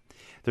said.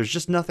 "There's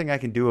just nothing I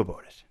can do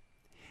about it."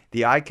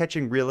 The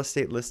eye-catching real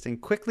estate listing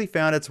quickly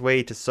found its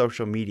way to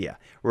social media,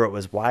 where it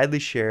was widely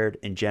shared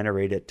and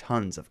generated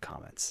tons of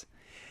comments.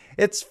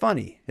 "It's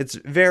funny. It's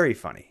very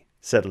funny,"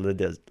 said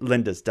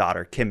Linda's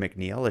daughter, Kim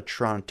McNeil, a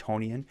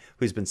Torontonian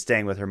who's been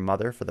staying with her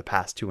mother for the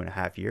past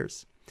 2.5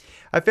 years.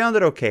 "I found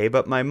it okay,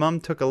 but my mom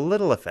took a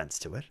little offense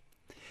to it."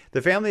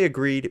 The family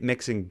agreed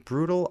mixing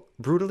brutal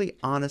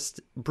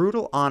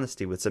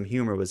honesty with some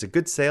humor was a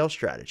good sales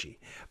strategy,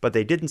 but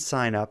they didn't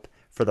sign up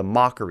for the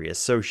mockery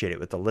associated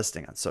with the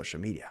listing on social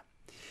media.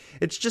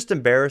 "It's just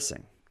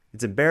embarrassing.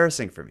 It's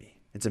embarrassing for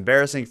me. It's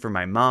embarrassing for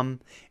my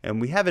mom,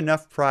 and we have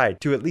enough pride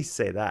to at least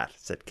say that,"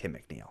 said Kim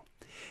McNeil.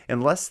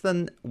 In less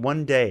than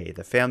one day,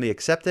 the family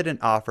accepted an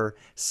offer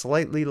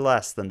slightly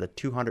less than the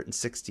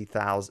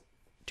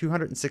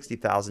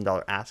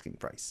 $260,000 asking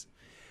price.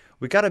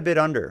 "We got a bit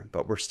under,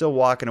 but we're still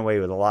walking away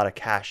with a lot of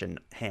cash in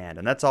hand,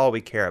 and that's all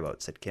we care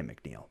about," said Kim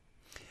McNeil.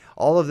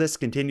 "All of this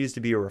continues to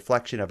be a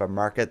reflection of a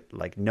market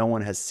like no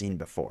one has seen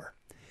before.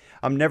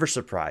 I'm never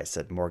surprised,"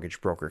 said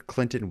mortgage broker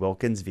Clinton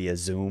Wilkins via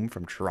Zoom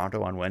from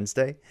Toronto on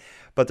Wednesday.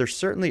 "But there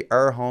certainly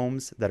are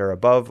homes that are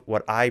above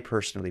what I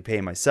personally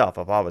pay myself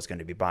if I was going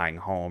to be buying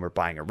a home or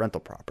buying a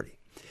rental property.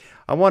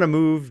 I want to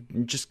move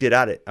and just get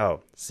out of it." Oh,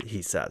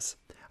 he says,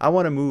 "I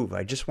want to move.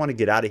 I just want to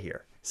get out of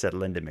here," said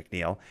Linda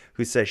McNeil,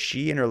 who says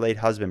she and her late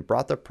husband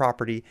bought the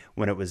property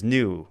when it was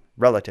new,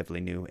 relatively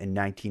new, in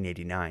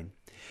 1989.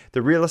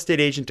 The real estate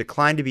agent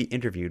declined to be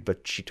interviewed,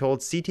 but she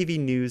told CTV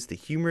News the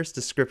humorous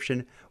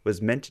description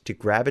was meant to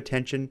grab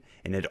attention,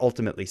 and it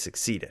ultimately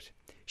succeeded.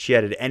 She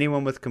added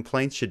anyone with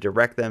complaints should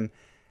direct them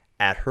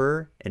at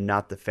her and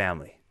not the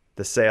family.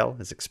 The sale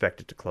is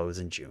expected to close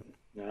in June.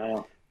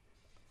 Wow.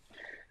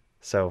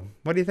 So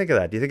what do you think of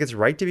that? Do you think it's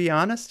right to be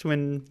honest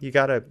when you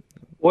got a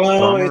Well,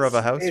 bummer of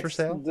a house for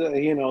sale? The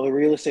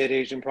real estate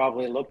agent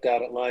probably looked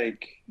at it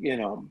like,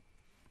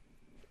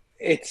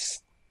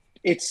 it's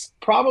it's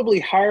probably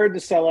hard to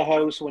sell a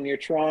house when you're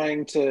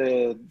trying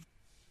to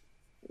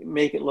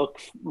make it look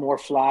more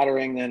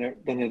flattering than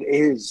it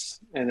is,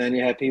 and then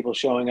you have people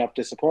showing up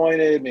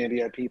disappointed. Maybe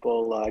you have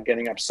people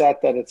getting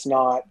upset that it's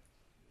not,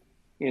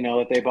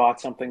 that they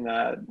bought something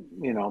that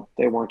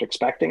they weren't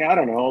expecting. I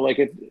don't know, like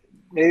it.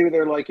 Maybe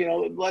they're like,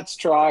 let's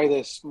try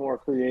this more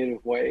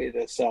creative way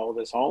to sell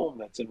this home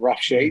that's in rough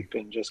shape,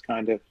 and just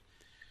kind of,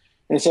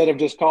 instead of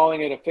just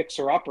calling it a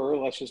fixer upper,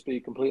 let's just be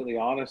completely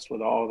honest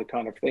with all the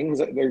kind of things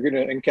that they're going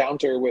to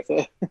encounter with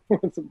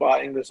with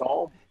buying this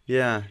home.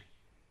 Yeah.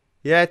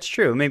 Yeah, it's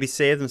true. Maybe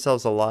save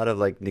themselves a lot of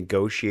like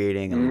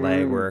negotiating and Mm.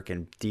 legwork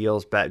and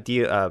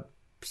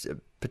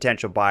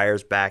potential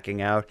buyers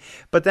backing out.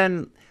 But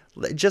then,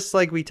 just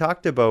like we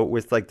talked about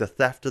with like the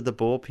theft of the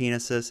bull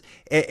penises,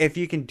 if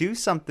you can do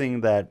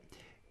something that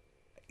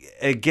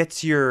it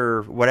gets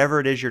your whatever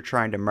it is you're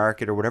trying to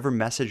market or whatever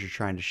message you're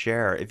trying to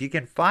share, if you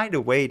can find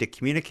a way to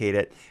communicate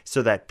it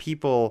so that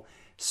people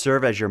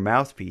serve as your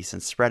mouthpiece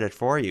and spread it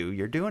for you,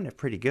 you're doing it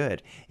pretty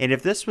good. And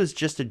if this was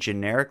just a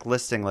generic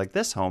listing like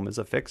this home is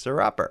a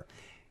fixer upper,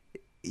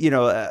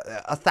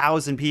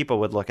 1,000 people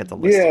would look at the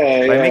listing.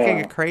 Yeah, By making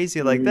yeah. it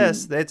crazy like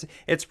this, Mm.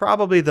 it's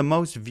probably the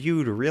most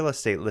viewed real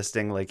estate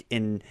listing like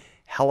in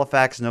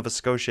Halifax, Nova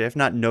Scotia, if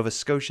not Nova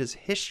Scotia's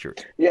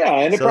history. Yeah,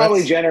 and it So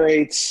probably that's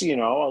generates, a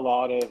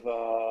lot of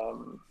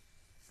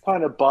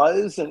kind of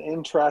buzz and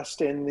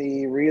interest in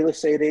the real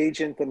estate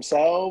agent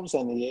themselves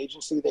and the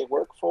agency they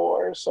work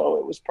for. So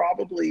it was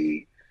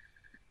probably,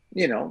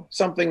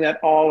 something that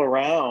all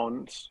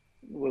around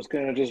was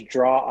going to just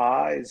draw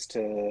eyes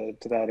to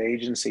that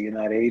agency and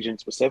that agent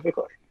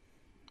specifically.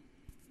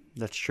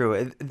 that's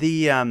true.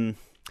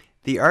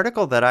 The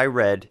article that I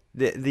read,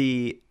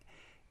 the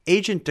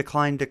agent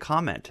declined to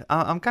comment.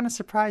 I'm kind of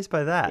surprised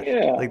by that.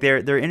 Yeah. Like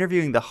they're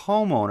interviewing the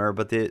homeowner,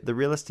 but the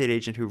real estate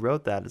agent who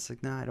wrote that is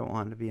like, no, I don't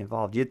want to be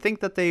involved. You'd think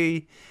that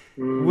they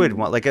would Mm.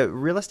 want like a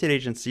real estate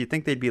agent. You'd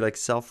think they'd be like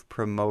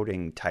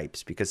self-promoting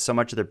types because so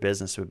much of their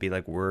business would be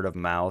like word of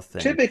mouth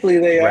and Typically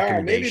they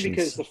are, maybe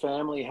because recommendations. the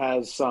family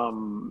has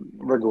some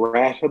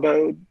regret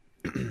about,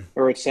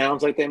 or it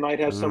sounds like they might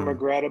have some Mm,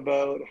 regret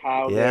about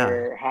yeah.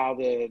 how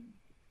the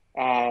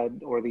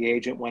ad or the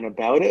agent went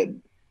about it.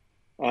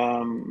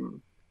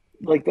 Um,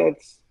 like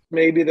that's,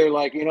 maybe they're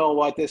like, you know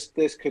what, this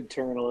could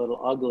turn a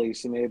little ugly,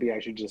 so maybe I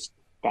should just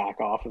back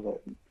off of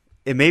it.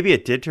 Maybe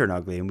it did turn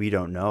ugly, and we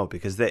don't know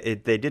because they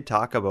did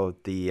talk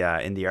about the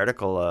in the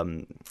article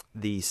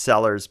the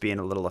sellers being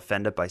a little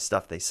offended by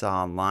stuff they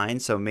saw online.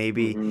 So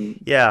maybe, Hmm.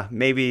 yeah,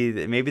 maybe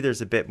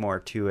there's a bit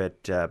more to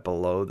it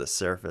below the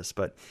surface.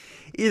 But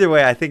either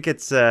way, I think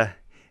it's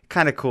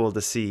kind of cool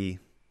to see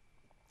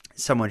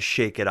someone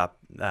shake it up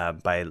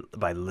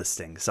by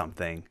listing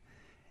something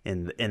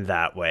in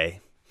that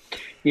way.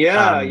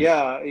 Yeah, Um,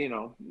 yeah,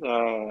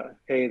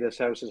 hey, this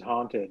house is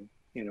haunted,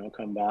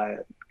 come by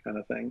it, kind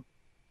of thing.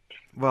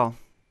 well,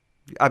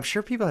 I'm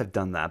sure people have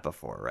done that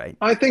before, right?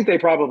 I think they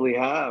probably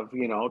have,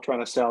 trying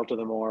to sell to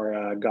the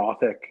more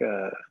gothic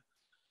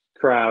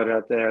crowd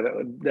out there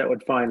that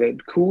would find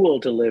it cool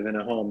to live in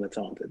a home that's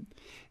haunted.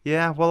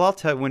 Yeah, well, I'll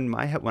tell you, when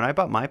I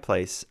bought my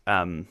place,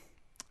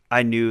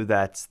 I knew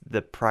that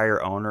the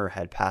prior owner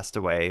had passed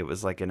away. It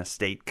was like an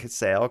estate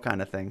sale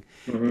kind of thing.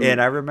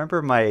 And Hmm. I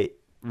remember my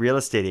real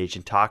estate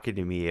agent talking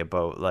to me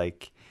about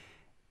like,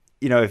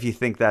 if you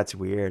think that's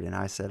weird. And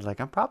I said, like,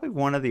 I'm probably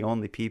one of the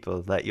only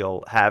people that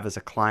you'll have as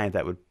a client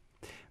that would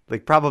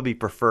like probably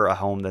prefer a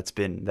home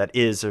that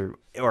is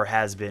or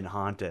has been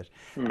haunted.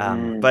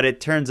 Hmm. But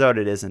it turns out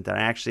it isn't. And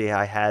actually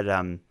I had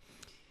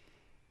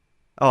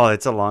oh,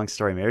 it's a long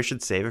story. Maybe I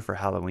should save it for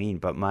Halloween.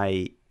 But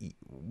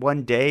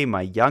one day,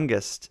 my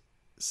youngest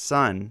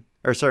son,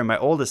 or sorry, my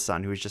oldest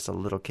son, who was just a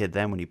little kid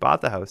then when he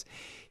bought the house,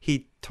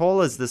 he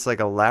told us this like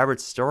elaborate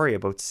story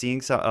about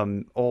seeing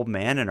some old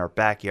man in our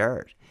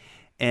backyard.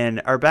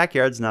 And our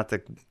backyard's not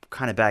the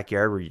kind of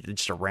backyard where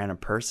just a random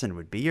person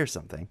would be or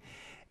something.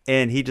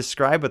 And he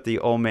described what the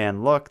old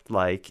man looked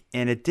like,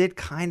 and it did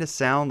kind of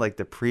sound like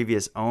the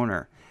previous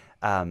owner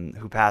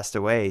who passed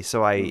away.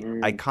 So I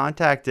Hmm.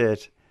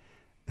 contacted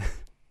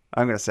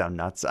I'm gonna sound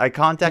nuts. I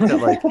contacted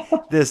like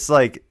this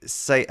like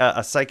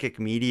a psychic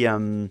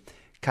medium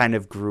kind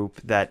of group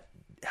that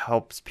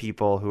helps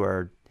people who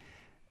are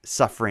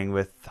suffering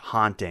with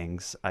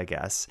hauntings, I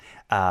guess.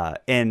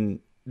 And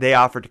they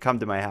offered to come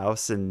to my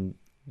house and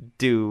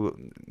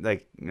do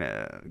like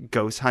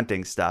ghost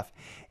hunting stuff.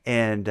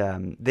 And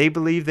they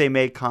believe they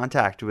made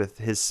contact with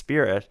his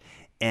spirit,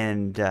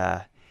 and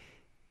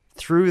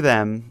through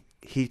them,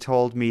 he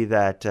told me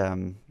that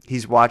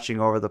he's watching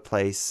over the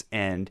place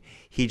and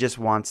he just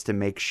wants to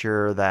make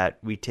sure that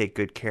we take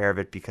good care of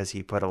it because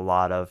he put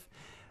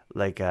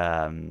like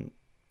a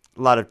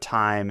lot of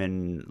time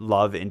and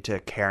love into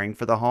caring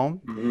for the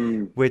home,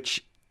 Hmm.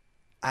 which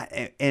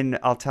and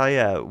I'll tell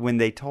you, when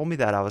they told me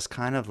that, I was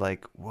kind of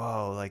like,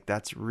 whoa, like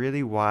that's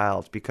really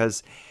wild.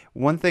 Because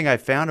one thing I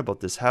found about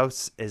this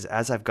house is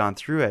as I've gone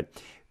through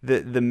it,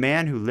 the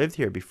man who lived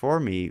here before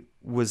me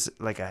was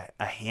like a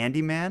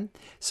handyman.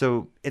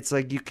 So it's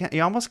like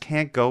you almost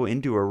can't go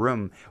into a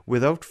room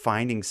without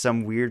finding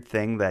some weird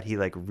thing that he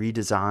like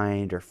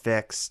redesigned or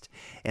fixed.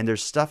 And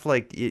there's stuff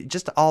like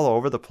just all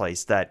over the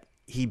place that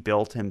he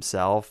built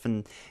himself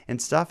and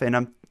stuff. And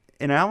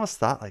I almost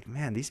thought like,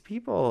 man, these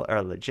people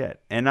are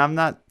legit. And I'm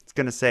not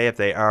going to say if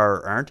they are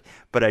or aren't,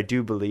 but I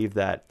do believe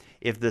that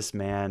if this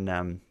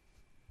man,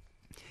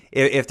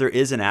 if there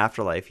is an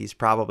afterlife, he's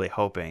probably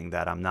hoping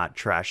that I'm not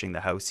trashing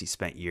the house he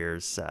spent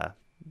years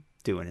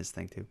doing his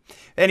thing too.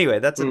 Anyway,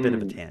 that's a bit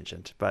of a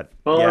tangent, but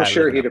well, yeah, I'm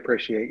sure he'd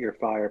appreciate your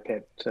fire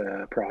pit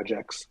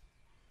projects.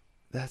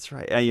 That's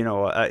right.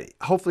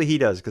 Hopefully he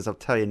does, because I'll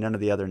tell you, none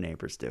of the other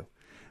neighbors do.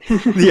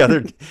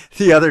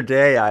 the other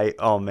day, I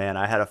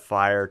had a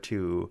fire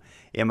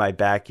in my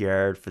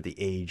backyard for the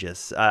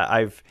ages.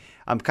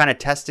 I'm kind of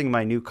testing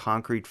my new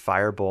concrete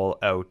fire bowl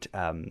out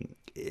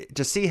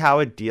to see how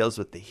it deals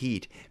with the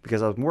heat,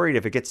 because I was worried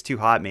if it gets too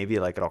hot, maybe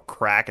like it'll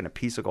crack and a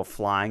piece will go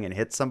flying and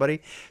hit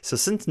somebody. So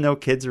since no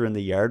kids are in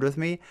the yard with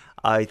me,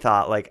 I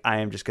thought like I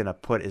am just gonna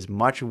put as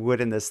much wood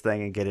in this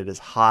thing and get it as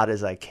hot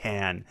as I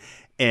can.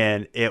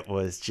 And it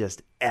was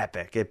just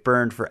epic. It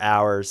burned for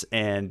hours.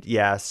 And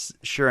yes,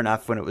 sure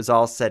enough, when it was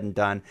all said and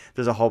done,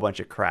 there's a whole bunch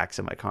of cracks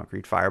in my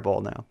concrete fire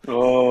bowl now.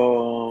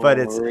 Oh, but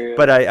really?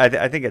 But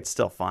I think it's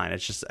still fine.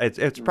 It's just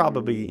it's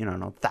probably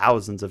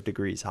thousands of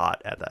degrees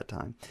hot at that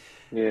time.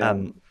 Yeah.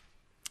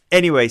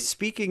 Anyway,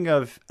 speaking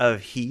of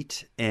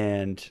heat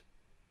and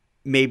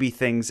maybe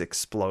things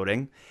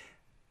exploding,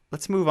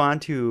 let's move on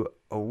to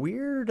a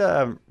weird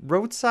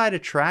roadside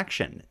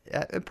attraction.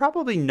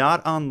 Probably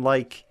not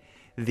unlike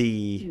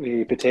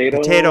the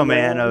potato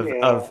man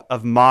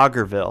of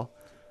Maugerville.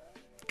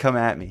 Come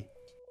at me.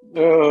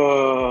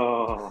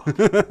 Oh.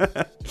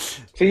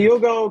 So you'll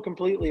go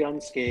completely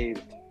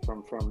unscathed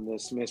from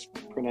this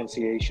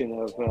mispronunciation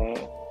of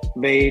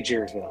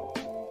Majorville.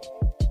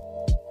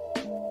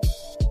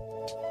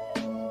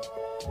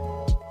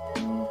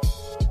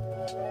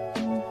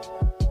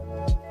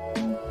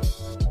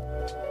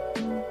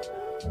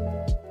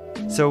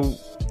 So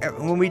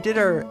when we did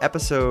our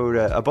episode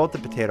about the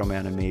Potato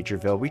Man in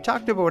Majorville, we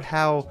talked about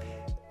how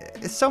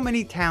so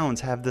many towns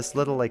have this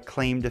little like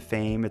claim to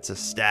fame. It's a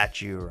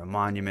statue or a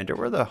monument, or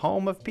we're the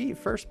home of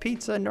first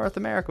pizza in North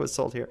America was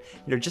sold here.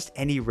 Just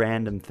any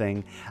random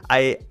thing.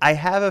 I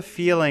have a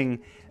feeling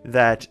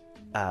that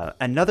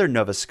another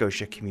Nova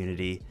Scotia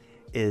community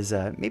is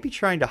maybe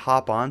trying to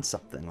hop on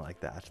something like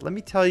that. Let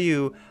me tell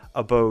you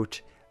about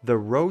the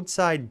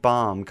roadside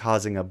bomb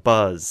causing a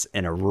buzz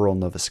in a rural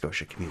Nova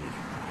Scotia community.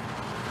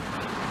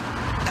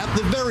 At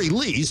the very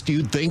least,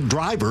 you'd think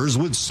drivers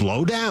would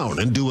slow down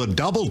and do a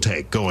double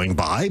take going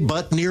by,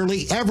 but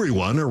nearly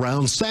everyone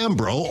around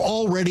Sambro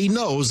already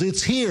knows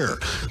it's here.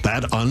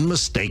 That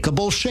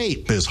unmistakable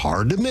shape is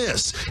hard to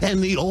miss,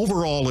 and the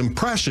overall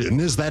impression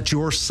is that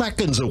you're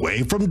seconds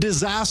away from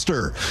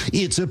disaster.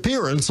 Its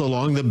appearance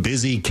along the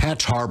busy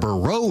Ketch Harbor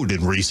Road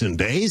in recent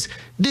days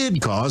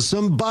did cause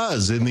some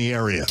buzz in the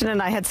area.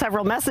 And I had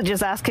several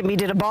messages asking me,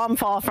 did a bomb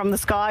fall from the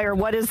sky, or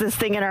what is this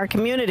thing in our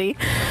community?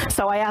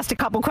 So I asked a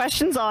couple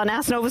questions on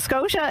Ask Nova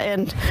Scotia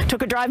and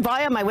took a drive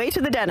by on my way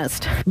to the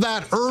dentist.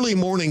 That early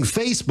morning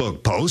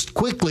Facebook post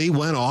quickly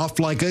went off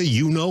like a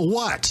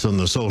you-know-what on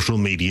the social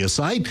media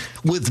site,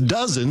 with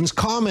dozens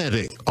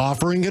commenting,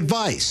 offering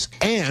advice,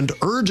 and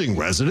urging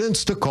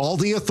residents to call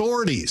the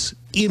authorities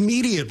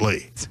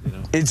immediately.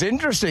 It's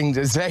interesting,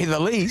 to say the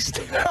least.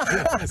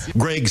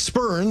 Greg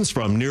Spurns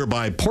from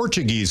nearby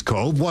Portuguese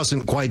Cove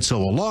wasn't quite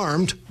so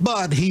alarmed,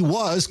 but he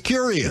was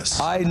curious.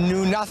 I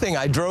knew nothing.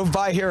 I drove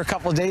by here a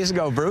couple of days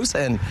ago, Bruce,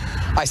 and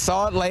I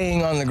saw it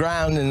laying on the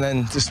ground, and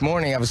then this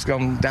morning I was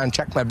going down to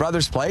check my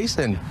brother's place,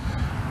 and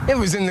it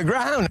was in the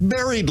ground.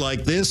 Buried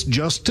like this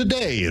just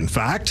today, in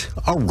fact.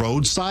 A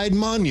roadside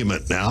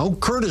monument now,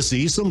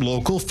 courtesy some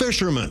local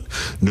fishermen.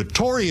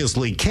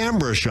 Notoriously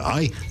camera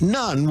shy,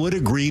 none would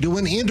agree to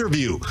an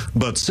interview,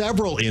 but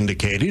several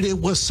indicated it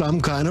was some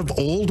kind of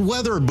old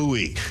weather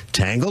buoy,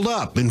 tangled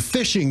up in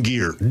fishing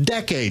gear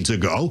decades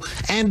ago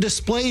and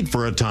displayed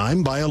for a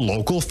time by a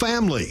local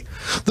family.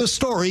 The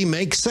story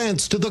makes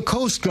sense to the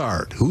Coast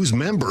Guard, whose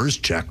members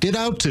checked it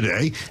out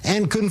today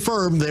and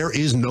confirmed there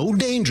is no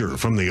danger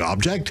from the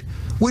object,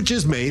 which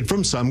is made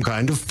from some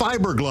kind of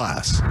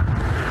fiberglass.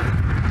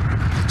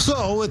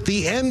 So at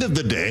the end of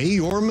the day,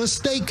 you're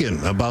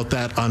mistaken about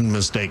that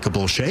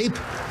unmistakable shape.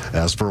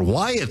 As for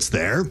why it's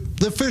there,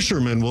 the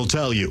fishermen will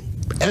tell you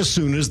as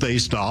soon as they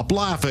stop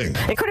laughing.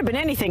 It could have been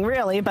anything,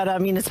 really, but I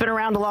mean, it's been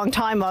around a long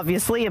time,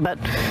 obviously, but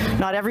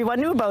not everyone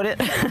knew about it.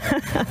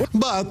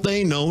 But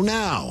they know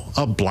now.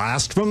 A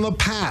blast from the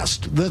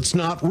past that's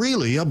not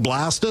really a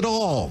blast at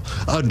all.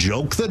 A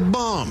joke that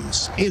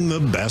bombs in the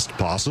best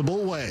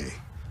possible way.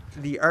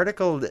 The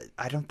article,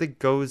 I don't think,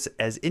 goes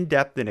as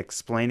in-depth in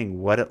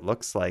explaining what it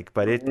looks like,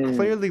 but it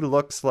clearly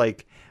looks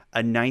like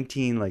a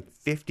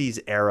 1950s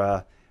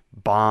era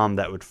bomb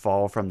that would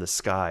fall from the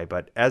sky.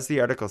 But as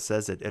the article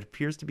says, it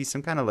appears to be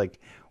some kind of like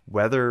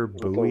weather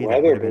The buoy that would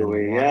weather have been in the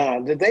buoy, water. yeah.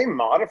 Did they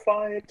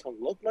modify it to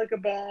look like a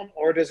bomb,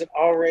 or does it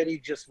already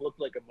just look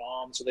like a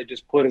bomb, so they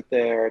just put it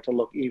there to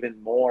look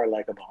even more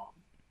like a bomb?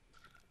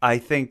 I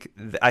think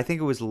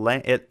it was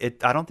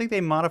I don't think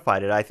they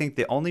modified it. I think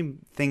the only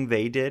thing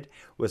they did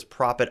was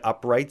prop it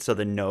upright so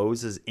the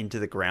nose is into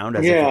the ground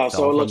as if it Yeah, so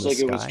fell it from looks the like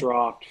it was sky.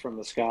 dropped from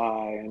the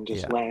sky and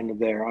just Yeah. landed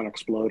there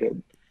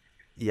unexploded.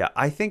 Yeah,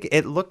 I think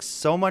it looks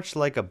so much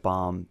like a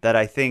bomb that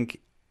I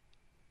think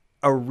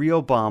a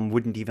real bomb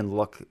wouldn't even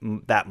look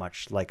that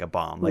much like a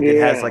bomb. Like it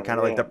has Yeah, like kind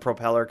of like yeah. the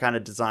propeller kind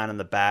of design on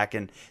the back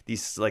and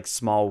these like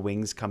small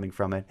wings coming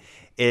from it.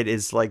 It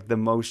is like the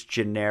most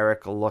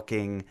generic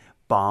looking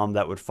bomb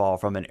that would fall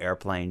from an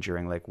airplane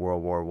during like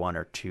World War One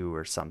or two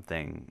or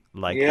something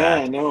like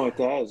Yeah, that. no, it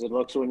does. It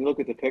looks, when you look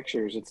at the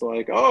pictures, it's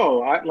like,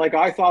 oh,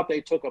 I thought they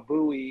took a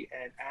buoy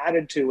and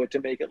added to it to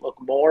make it look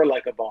more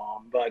like a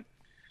bomb, but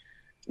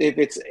if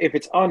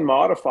it's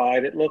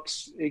unmodified, it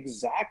looks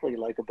exactly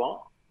like a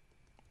bomb.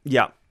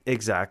 Yeah,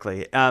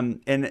 exactly.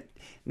 And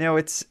now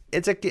it's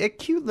a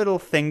cute little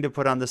thing to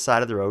put on the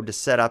side of the road to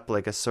set up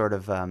like a sort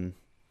of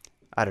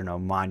I don't know,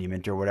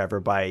 monument or whatever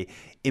by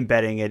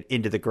embedding it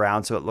into the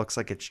ground so it looks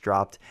like it's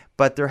dropped.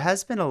 But there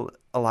has been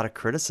a lot of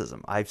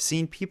criticism. I've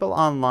seen people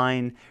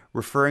online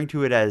referring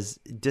to it as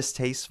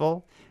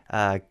distasteful,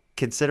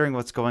 considering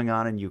what's going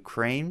on in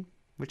Ukraine,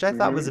 which I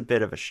thought was a Hmm.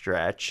 bit of a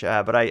stretch.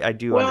 But I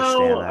do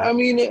understand Well, I that.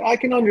 mean, I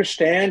can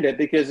understand it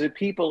because if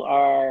people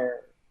are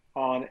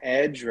on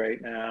edge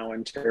right now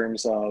in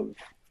terms of,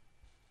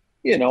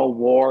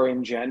 war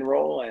in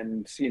general,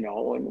 and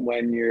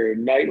when your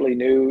nightly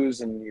news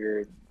and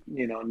your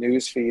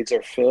news feeds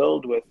are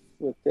filled with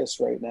this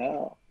right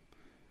now.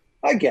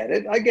 I get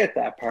it. I get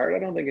that part. I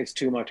don't think it's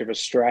too much of a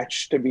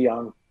stretch to be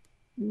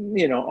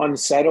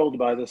unsettled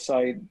by the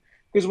sight,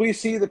 because we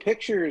see the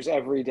pictures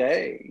every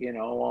day,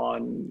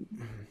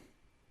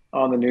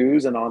 on the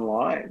news and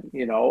online,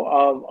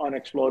 of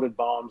unexploded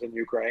bombs in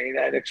Ukraine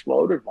and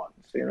exploded ones.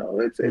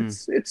 It's Hmm.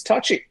 it's it's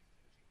touchy.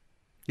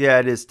 Yeah,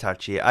 it is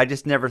touchy. I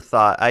just never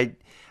thought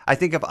I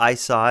think if I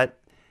saw it,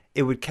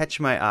 it would catch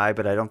my eye,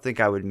 but I don't think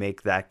I would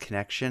make that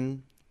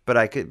connection. But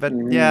I could but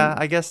yeah,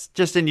 Mm. I guess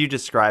just in you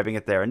describing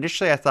it there.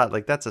 Initially I thought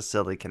like that's a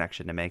silly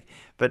connection to make.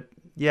 But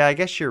yeah, I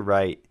guess you're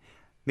right.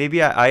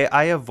 Maybe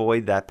I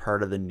avoid that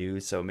part of the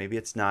news, so maybe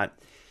it's not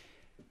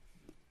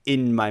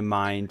in my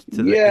mind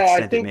to the Yeah, I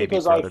extent it think may be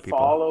because for I other people.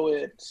 follow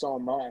it so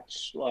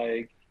much,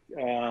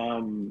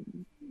 um,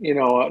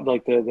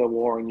 like the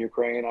war in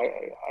Ukraine.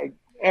 I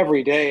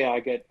every day I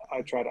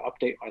try to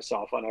update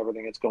myself on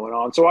everything that's going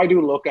on. So I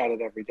do look at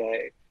it every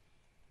day,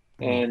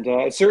 Mm.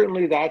 and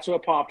certainly that's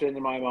what popped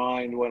into my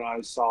mind when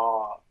I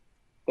saw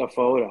the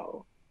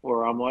photo.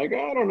 Where I'm like,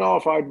 I don't know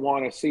if I'd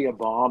want to see a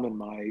bomb in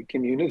my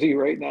community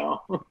right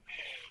now,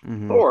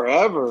 Hmm. or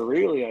ever,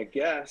 really. I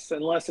guess,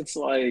 unless it's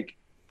like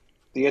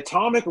the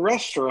Atomic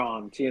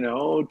Restaurant,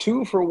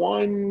 two for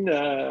one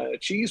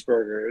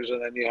cheeseburgers,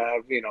 and then you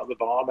have, the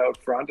bomb out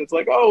front. It's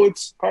like, oh,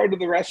 it's part of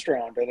the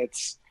restaurant, and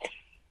it's,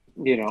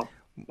 you know,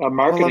 a Well,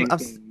 marketing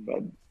thing.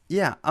 But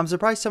yeah, I'm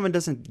surprised someone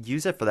doesn't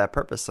use it for that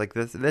purpose. Like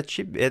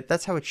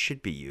that's how it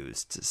should be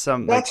used.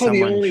 Some like that's how the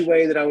someone only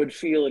way that I would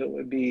feel it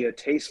would be a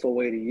tasteful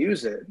way to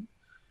use it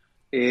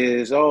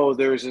is, oh,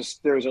 there's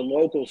a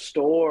local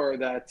store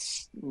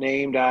that's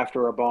named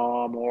after a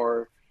bomb,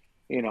 or,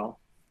 you know,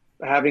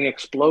 having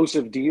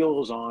explosive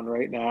deals on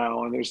right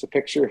now, and there's the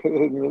picture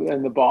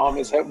and the bomb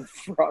is out in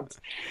front.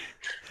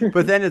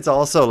 But then it's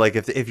also like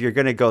if you're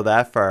gonna go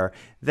that far,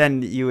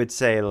 then you would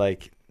say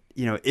like,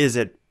 is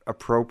it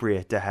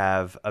appropriate to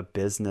have a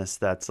business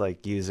that's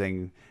like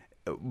using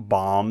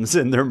bombs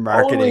in their Only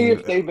marketing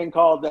if they've been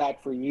called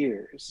that for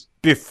years,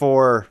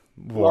 before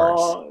wars?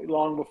 long,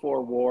 long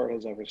before war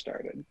has ever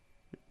started.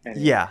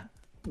 Anyway. Yeah.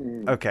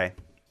 Mm. Okay.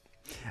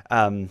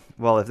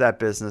 Well, if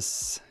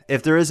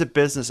there is a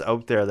business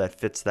out there that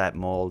fits that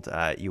mold,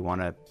 you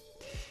want to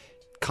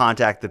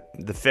contact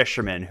the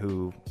fishermen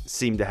who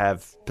seem to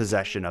have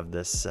possession of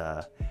this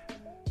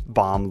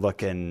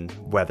bomb-looking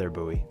weather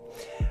buoy.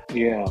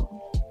 Yeah.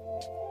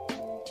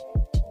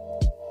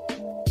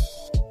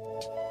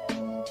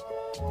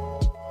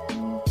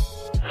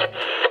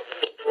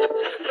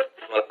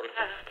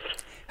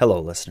 Hello,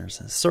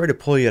 listeners. Sorry to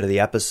pull you out of the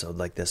episode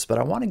like this, but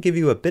I want to give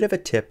you a bit of a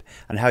tip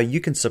on how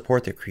you can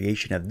support the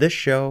creation of this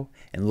show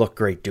and look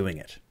great doing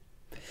it.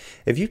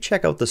 If you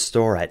check out the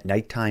store at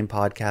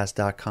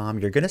nighttimepodcast.com,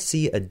 you're going to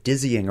see a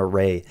dizzying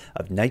array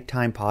of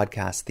nighttime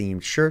podcast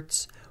themed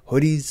shirts,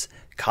 hoodies,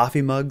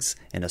 coffee mugs,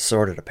 and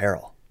assorted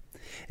apparel.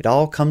 It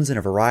all comes in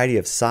a variety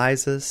of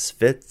sizes,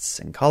 fits,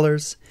 and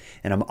colors,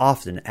 and I'm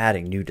often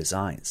adding new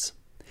designs.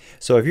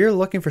 So if you're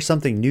looking for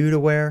something new to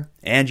wear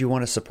and you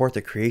want to support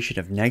the creation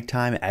of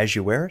Nighttime as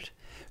you wear it,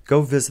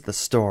 go visit the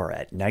store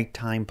at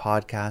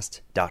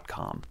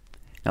nighttimepodcast.com.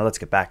 Now let's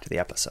get back to the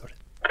episode.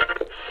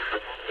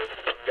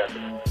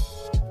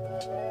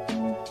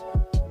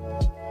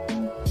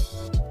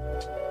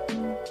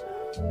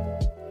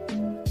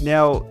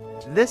 Now,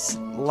 this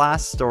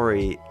last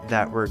story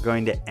that we're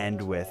going to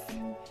end with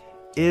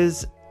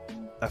is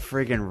a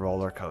friggin'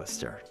 roller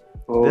coaster.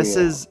 Oh, This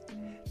yeah. is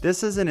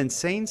This is an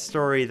insane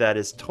story that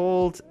is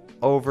told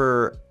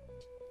over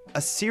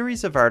a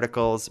series of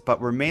articles, but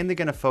we're mainly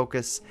going to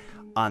focus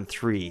on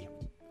three: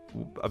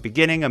 a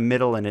beginning, a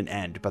middle, and an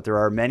end. But there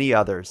are many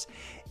others.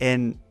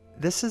 And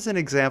this is an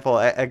example,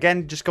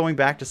 again, just going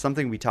back to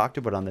something we talked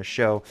about on the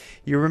show.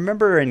 You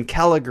remember in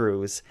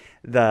Calagrues,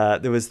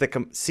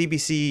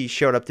 CBC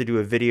showed up to do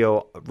a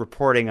video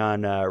reporting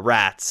on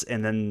rats,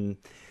 and then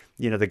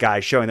the guy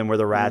showing them where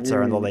the rats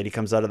are, and the lady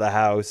comes out of the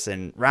house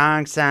and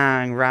wrong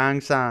song,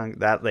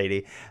 that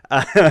lady.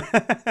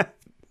 That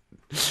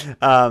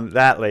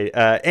lady.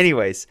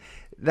 Anyways,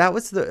 that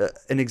was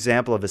an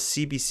example of a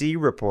CBC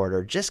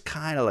reporter just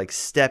kind of like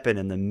stepping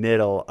in the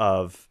middle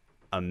of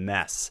a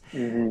mess.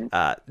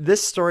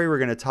 This story we're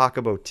going to talk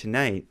about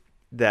tonight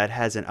that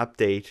has an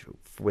update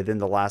within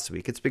the last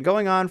week. It's been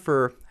going on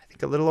for, I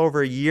think, a little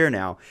over a year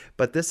now,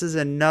 but this is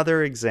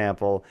another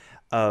example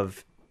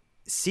of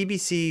a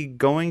CBC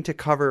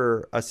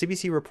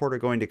reporter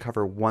going to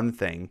cover one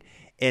thing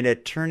and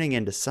it turning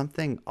into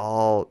something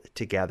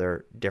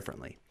altogether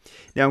differently.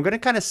 Now, I'm going to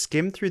kind of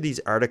skim through these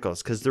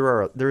articles because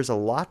there's a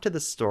lot to the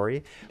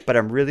story, but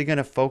I'm really going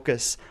to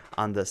focus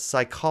on the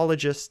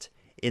psychologist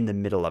in the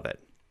middle of it.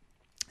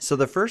 So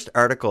the first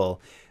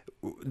article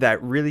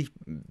that really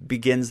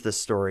begins the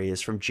story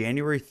is from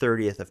January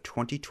 30th of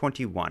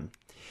 2021,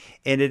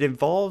 and it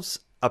involves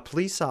a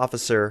police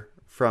officer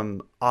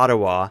from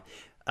Ottawa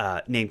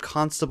named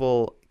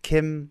Constable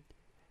Kim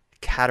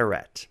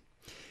Carteret.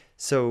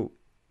 So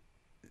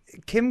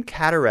Kim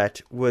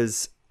Carteret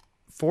was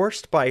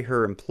forced by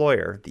her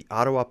employer, the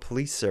Ottawa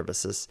Police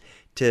Services,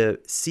 to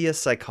see a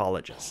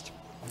psychologist.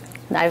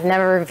 I've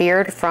never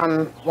veered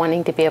from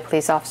wanting to be a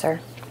police officer.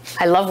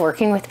 I love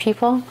working with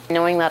people,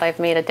 knowing that I've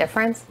made a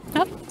difference.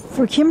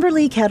 For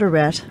Kimberly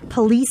Carteret,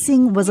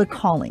 policing was a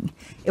calling.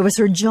 It was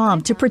her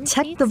job to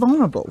protect the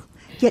vulnerable,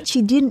 yet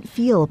she didn't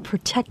feel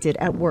protected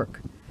at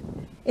work.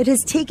 It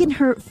has taken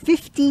her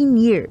 15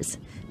 years,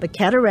 but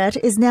Carteret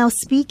is now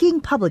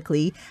speaking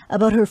publicly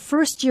about her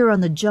first year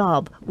on the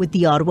job with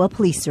the Ottawa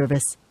Police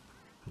Service.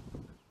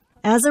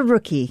 As a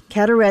rookie,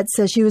 Carteret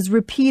says she was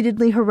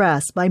repeatedly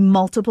harassed by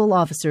multiple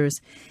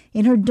officers.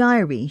 In her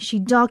diary, she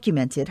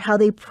documented how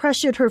they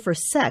pressured her for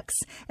sex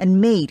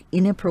and made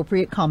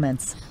inappropriate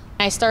comments.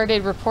 I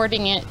started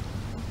reporting it.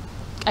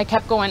 I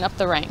kept going up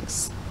the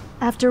ranks.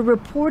 After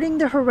reporting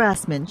the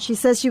harassment, she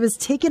says she was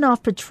taken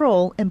off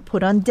patrol and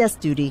put on desk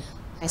duty.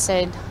 I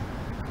said,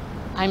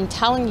 I'm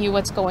telling you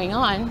what's going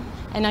on,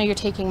 and now you're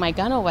taking my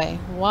gun away.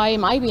 Why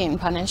am I being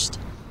punished?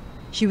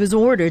 She was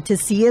ordered to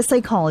see a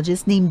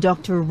psychologist named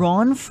Dr.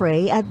 Ron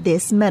Frey at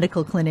this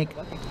medical clinic.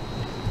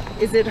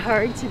 Is it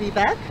hard to be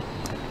back?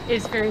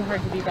 It's very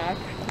hard to be back.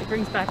 It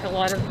brings back a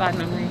lot of bad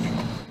memories.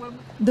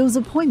 Those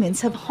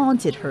appointments have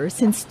haunted her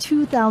since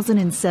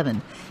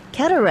 2007.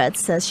 Carteret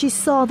says she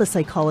saw the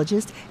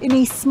psychologist in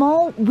a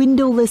small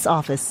windowless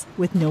office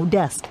with no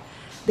desk.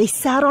 They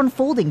sat on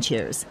folding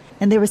chairs,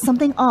 and there was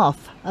something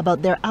off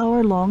about their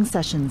hour-long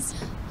sessions.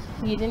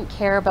 He didn't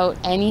care about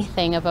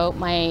anything about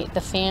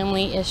the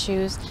family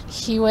issues.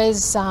 He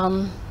was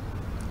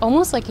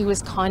almost like he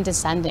was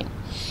condescending.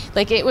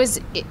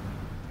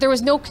 There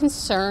was no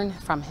concern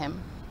from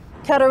him.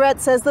 Carteret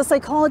says the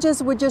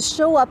psychologist would just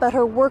show up at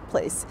her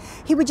workplace.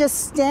 He would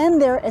just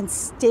stand there and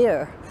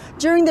stare.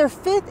 During their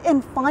fifth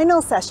and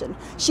final session,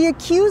 she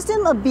accused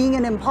him of being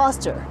an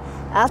imposter.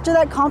 After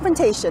that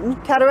confrontation,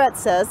 Carteret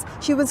says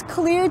she was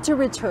cleared to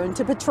return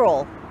to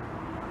patrol.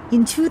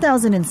 In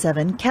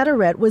 2007,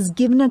 Carteret was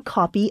given a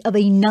copy of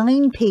a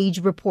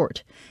 9-page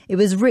report. It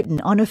was written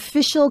on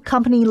official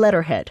company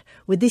letterhead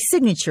with the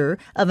signature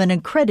of an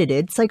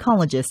accredited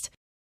psychologist.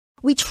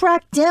 We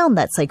tracked down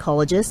that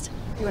psychologist.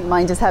 You wouldn't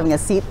mind just having a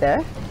seat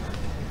there?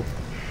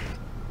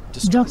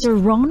 Dr.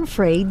 Ron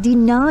Frey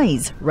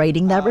denies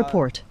writing that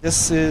report.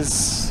 This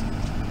is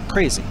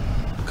crazy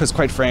because,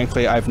 quite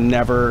frankly, I've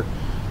never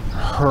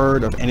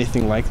heard of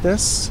anything like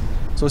this.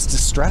 So it's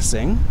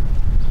distressing.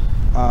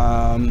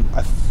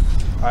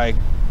 I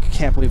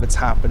can't believe it's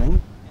happening.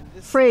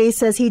 Frey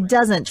says he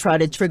doesn't try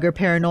to trigger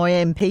paranoia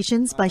in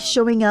patients by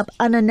showing up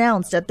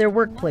unannounced at their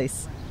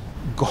workplace.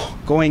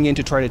 Going in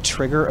to try to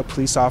trigger a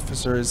police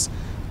officer's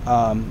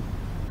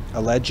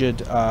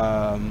alleged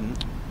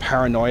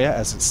paranoia,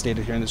 as it's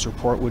stated here in this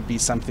report, would be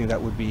something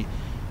that would be,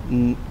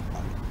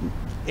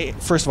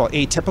 first of all,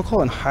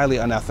 atypical and highly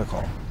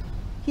unethical.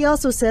 He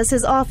also says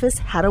his office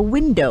had a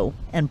window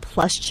and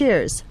plush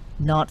chairs,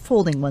 not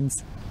folding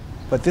ones.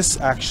 But this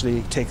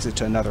actually takes it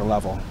to another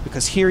level,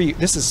 because here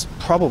this is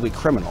probably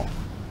criminal.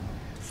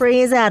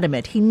 Frey is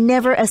adamant he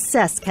never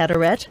assessed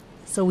Carteret,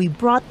 so we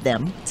brought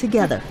them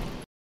together.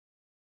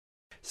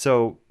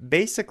 So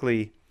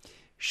basically,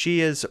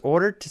 she is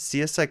ordered to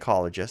see a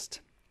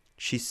psychologist.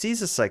 She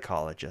sees a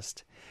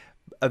psychologist.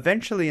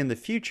 Eventually, in the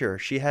future,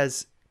 she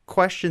has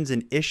questions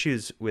and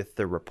issues with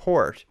the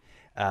report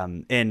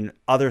and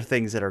other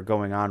things that are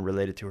going on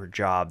related to her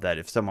job, that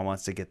if someone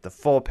wants to get the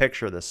full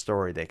picture of the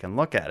story, they can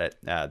look at it,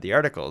 the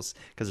articles,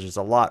 because there's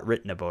a lot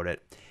written about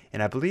it.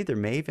 And I believe there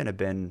may even have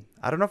been,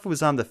 I don't know if it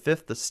was on the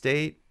Fifth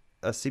Estate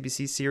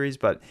CBC series,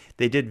 but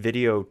they did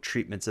video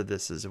treatments of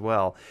this as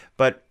well.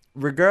 But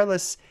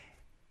regardless,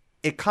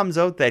 it comes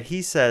out that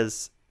he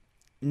says,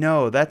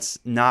 no, that's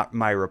not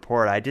my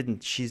report.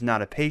 She's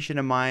not a patient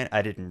of mine.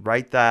 I didn't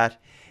write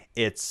that.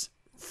 It's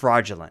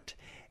fraudulent.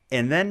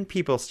 And then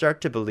people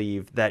start to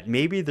believe that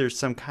maybe there's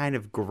some kind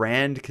of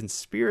grand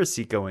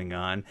conspiracy going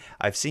on.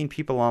 I've seen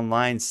people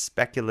online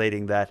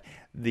speculating that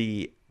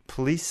the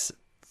police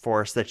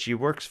force that she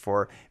works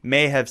for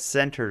may have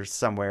sent her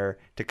somewhere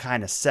to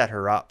kind of set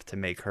her up to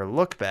make her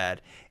look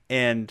bad.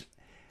 And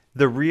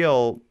the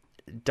real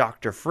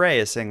Dr. Frey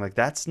is saying, like,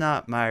 that's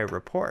not my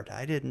report.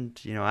 I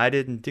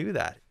didn't do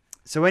that.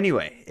 So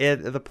anyway,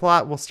 the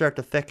plot will start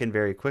to thicken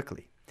very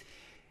quickly.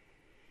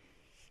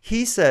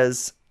 He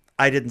says,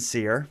 I didn't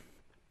see her.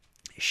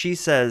 She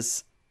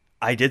says,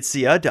 I did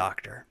see a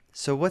doctor.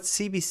 So what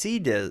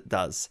CBC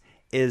does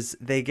is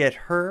they get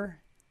her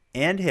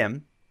and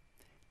him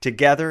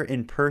together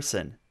in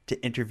person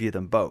to interview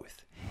them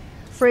both.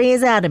 Frey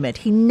is adamant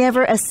he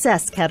never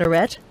assessed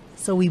Carteret,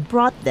 so we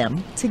brought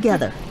them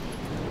together.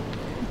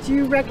 Do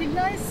you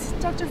recognize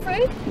Dr.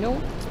 Frey? No.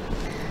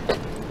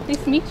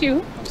 Nice to meet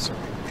you. I'm sorry.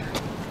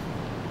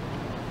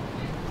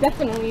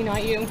 Definitely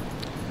not you.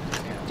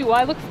 Do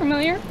I look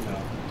familiar?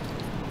 No.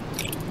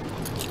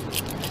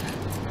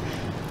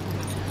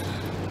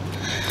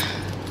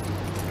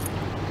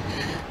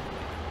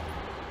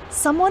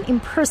 Someone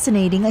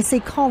impersonating a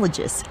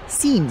psychologist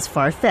seems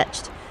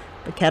far-fetched,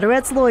 but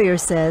Carteret's lawyer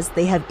says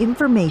they have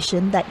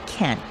information that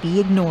can't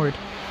be ignored.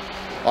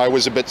 I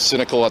was a bit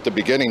cynical at the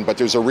beginning, but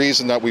there's a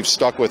reason that we've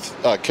stuck with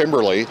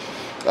Kimberly,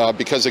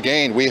 because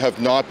again, we have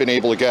not been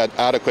able to get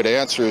adequate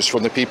answers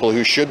from the people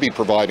who should be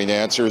providing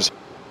answers.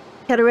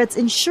 Carteret's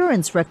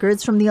insurance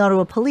records from the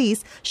Ottawa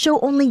Police show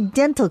only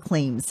dental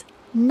claims,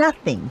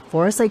 nothing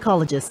for a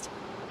psychologist.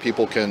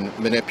 People can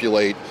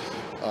manipulate.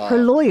 Her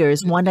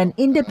lawyers want an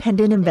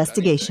independent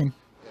investigation.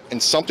 In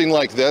something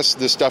like this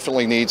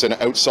definitely needs an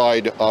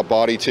outside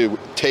body to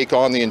take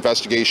on the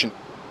investigation.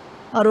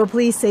 Ottawa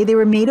Police say they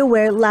were made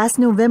aware last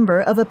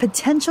November of a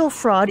potential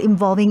fraud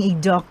involving a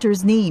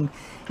doctor's name.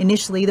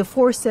 Initially, the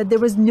force said there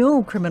was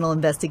no criminal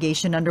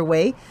investigation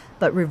underway,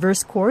 but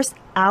reversed course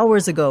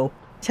hours ago,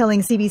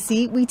 telling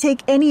CBC, we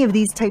take any of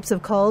these types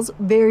of calls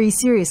very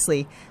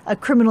seriously. A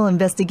criminal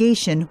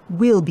investigation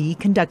will be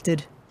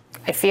conducted.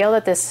 I feel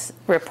that this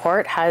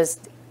report has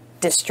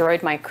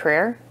destroyed my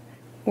career.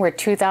 We're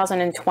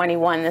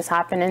 2021, this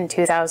happened in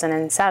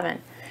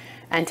 2007.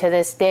 And to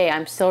this day,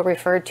 I'm still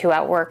referred to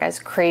at work as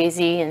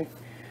crazy and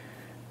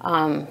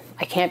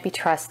I can't be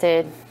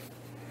trusted.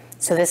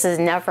 So this has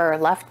never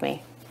left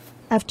me.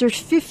 After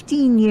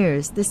 15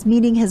 years, this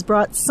meeting has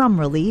brought some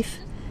relief.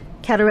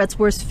 Carteret's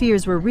worst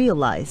fears were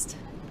realized,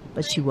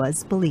 but she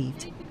was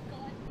believed.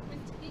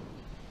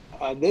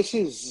 This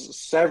is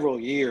several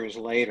years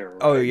later. Right?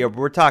 Oh, yeah,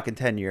 we're talking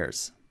 10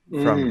 years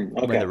from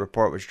when the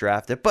report was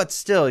drafted. But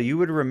still, you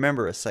would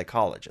remember a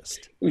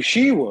psychologist.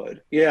 She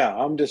would. Yeah,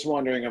 I'm just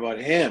wondering about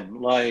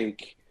him.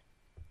 Like,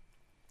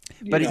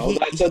 but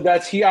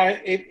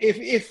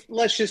if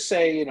let's just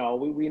say,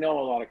 we know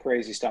a lot of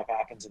crazy stuff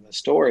happens in this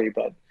story,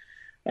 but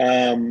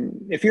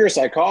if you're a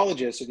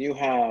psychologist and you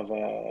have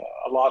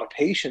a lot of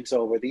patients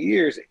over the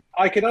years,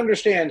 I can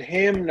understand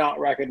him not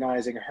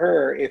recognizing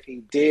her if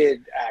he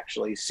did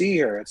actually see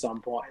her at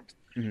some point.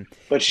 Mm-hmm.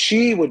 But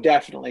she would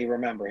definitely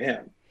remember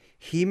him.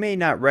 He may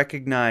not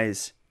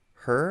recognize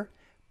her,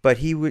 but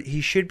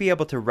he should be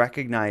able to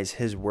recognize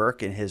his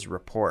work in his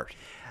report.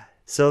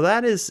 So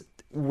that is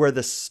where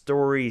the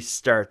story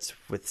starts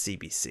with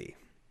CBC.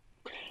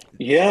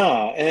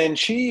 Yeah, and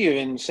she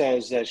even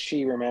says that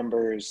she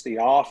remembers the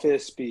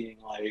office being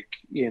like,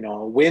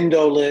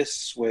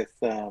 windowless with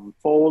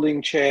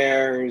folding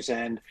chairs,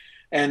 and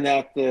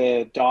that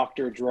the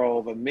doctor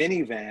drove a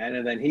minivan,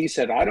 and then he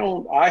said,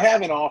 I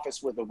have an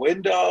office with a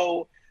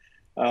window.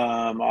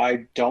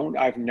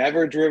 I've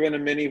never driven a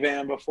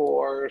minivan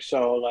before.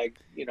 So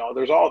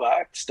there's all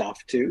that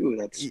stuff too.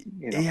 That's,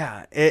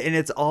 Yeah. And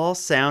it's all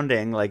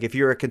sounding like, if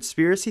you're a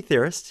conspiracy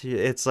theorist,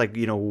 it's like,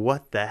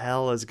 what the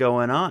hell is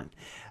going on?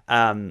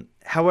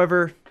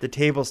 However, the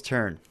tables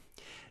turn.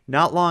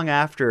 Not long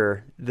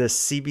after the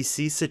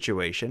CBC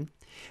situation,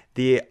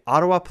 the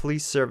Ottawa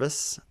Police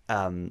Service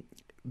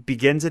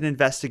begins an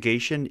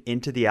investigation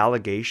into the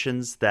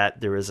allegations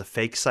that there is a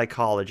fake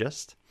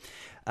psychologist.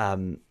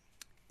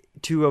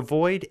 To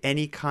avoid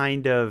any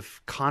kind of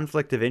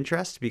conflict of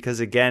interest, because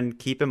again,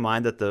 keep in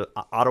mind that the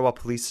Ottawa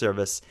Police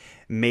Service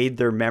made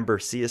their member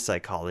see a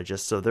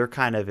psychologist. So they're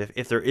kind of,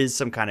 if there is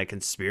some kind of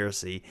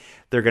conspiracy,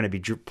 they're going to be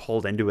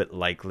pulled into it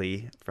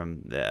likely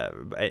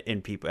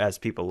as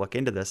people look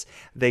into this.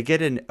 They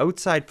get an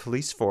outside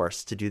police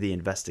force to do the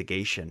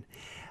investigation.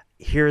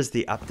 Here's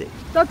the update.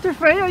 Dr.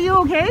 Frey, are you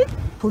okay?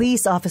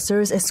 Police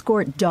officers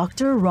escort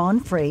Dr. Ron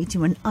Frey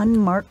to an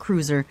unmarked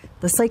cruiser.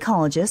 The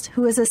psychologist,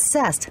 who has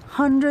assessed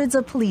hundreds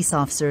of police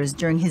officers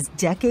during his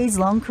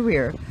decades-long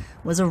career,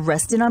 was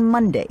arrested on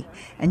Monday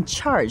and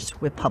charged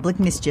with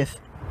public mischief.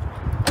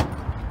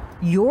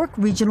 York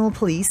Regional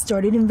Police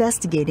started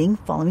investigating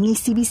following a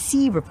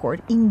CBC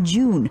report in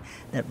June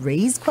that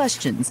raised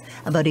questions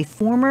about a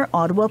former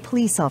Ottawa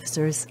police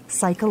officer's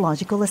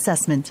psychological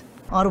assessment.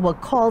 Ottawa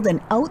called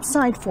an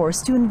outside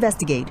force to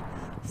investigate.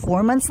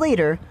 4 months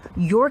later,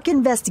 York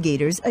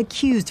investigators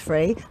accused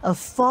Frey of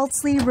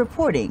falsely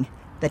reporting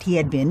that he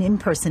had been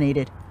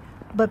impersonated.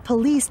 But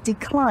police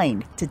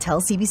declined to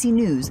tell CBC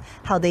News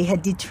how they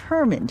had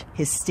determined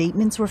his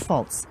statements were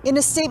false. In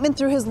a statement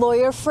through his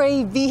lawyer,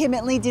 Frey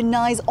vehemently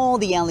denies all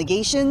the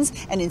allegations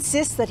and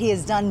insists that he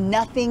has done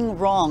nothing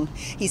wrong.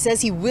 He says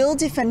he will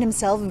defend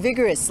himself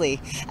vigorously.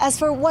 As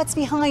for what's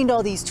behind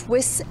all these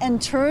twists and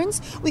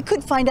turns, we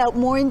could find out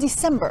more in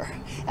December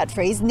at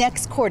Frey's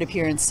next court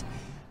appearance.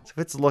 So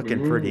it's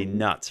looking pretty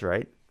nuts,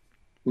 right?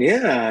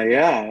 Yeah.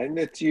 And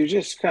you're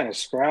just kind of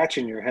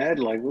scratching your head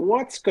like,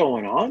 what's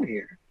going on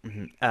here?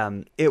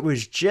 It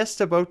was just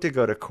about to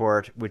go to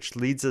court, which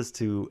leads us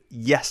to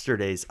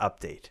yesterday's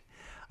update.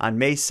 On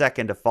May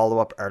 2nd, a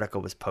follow-up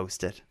article was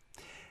posted.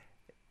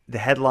 The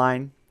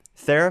headline,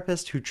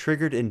 "Therapist who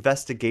triggered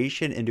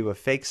investigation into a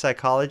fake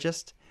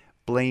psychologist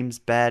blames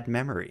bad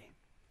memory."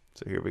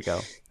 So here we go.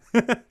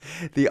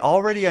 The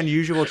already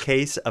unusual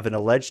case of an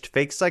alleged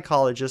fake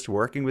psychologist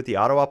working with the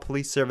Ottawa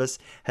Police Service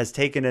has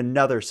taken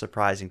another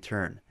surprising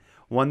turn,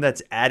 one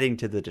that's adding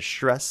to the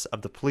distress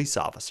of the police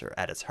officer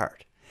at its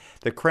heart.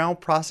 The Crown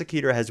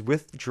prosecutor has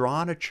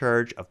withdrawn a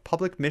charge of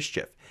public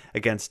mischief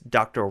against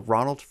Dr.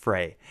 Ronald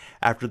Frey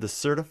after the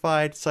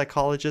certified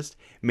psychologist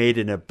made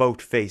an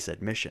about-face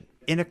admission.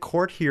 In a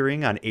court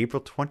hearing on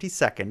April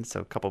 22nd, so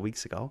a couple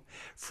weeks ago,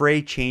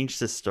 Frey changed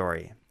his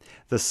story.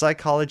 The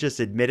psychologist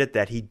admitted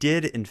that he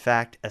did, in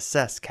fact,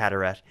 assess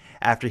Carteret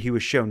after he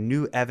was shown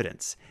new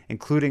evidence,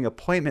 including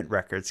appointment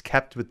records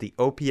kept with the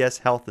OPS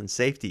Health and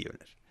Safety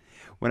Unit.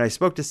 When I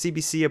spoke to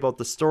CBC about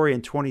the story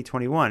in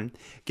 2021,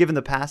 given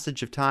the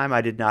passage of time,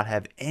 I did not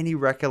have any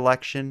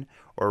recollection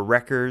or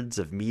records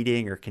of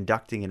meeting or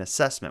conducting an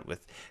assessment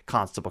with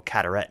Constable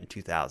Carteret in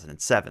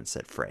 2007,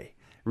 said Frey,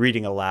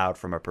 reading aloud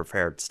from a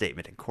prepared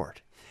statement in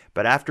court.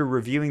 But after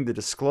reviewing the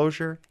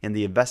disclosure and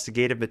the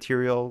investigative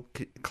material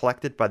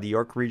collected by the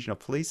York Regional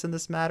Police in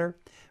this matter,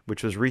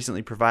 which was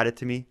recently provided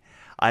to me,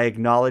 I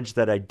acknowledge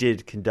that I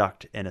did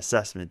conduct an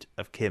assessment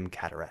of Kim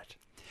Carteret.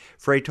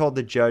 Frey told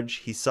the judge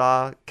he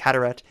saw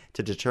Carteret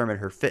to determine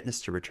her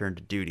fitness to return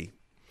to duty.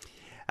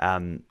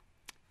 And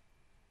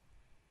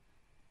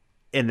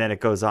then it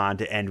goes on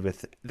to end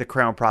with the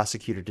Crown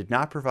prosecutor did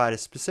not provide a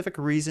specific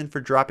reason for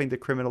dropping the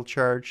criminal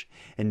charge,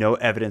 and no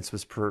evidence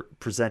was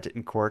presented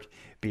in court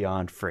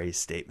beyond Frey's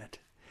statement.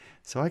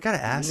 So I got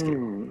to ask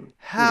you,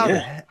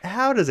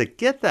 how does it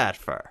get that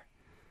far?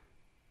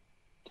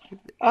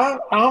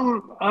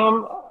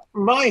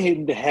 My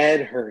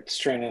head hurts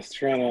trying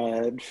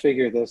to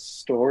figure this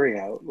story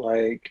out.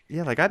 Like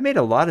I've made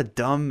a lot of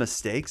dumb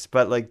mistakes,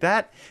 but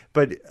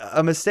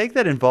a mistake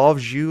that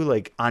involves you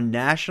like on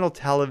national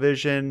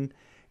television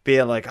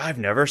being like, I've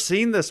never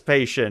seen this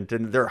patient,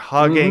 and they're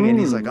hugging and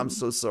he's like, I'm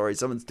so sorry,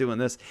 someone's doing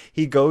this.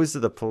 He goes to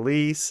the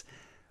police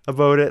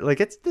about it. Like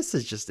it's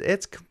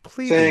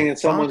completely saying that bonkers.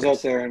 Someone's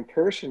out there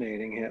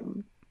impersonating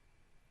him.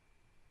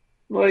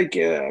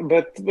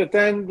 But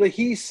then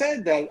he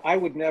said that I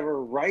would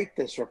never write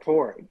this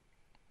report.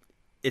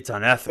 It's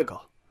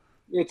unethical.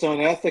 It's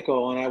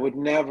unethical, and I would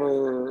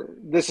never.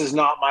 This is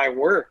not my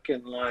work,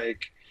 and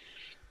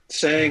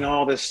saying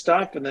all this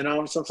stuff, and then all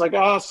of a sudden it's like,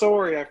 oh,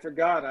 sorry, I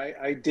forgot.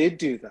 I did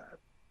do that.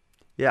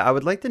 Yeah, I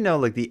would like to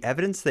know the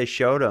evidence they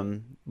showed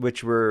him,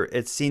 which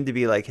it seemed to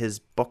be like his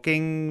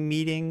booking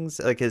meetings,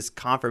 like his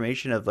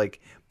confirmation of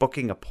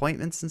booking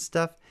appointments and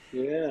stuff.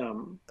 Yeah.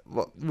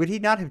 Well, would he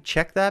not have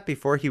checked that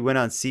before he went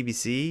on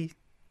CBC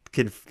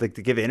to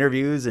give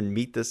interviews and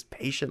meet this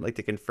patient,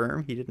 to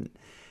confirm he didn't?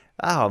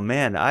 Oh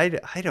man, I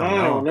don't know.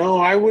 I don't know.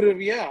 I would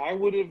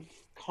have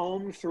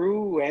combed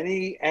through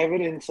any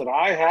evidence that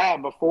I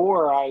had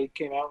before I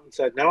came out and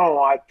said,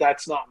 no,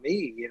 that's not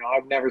me.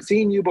 I've never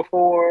seen you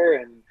before,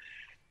 and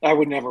I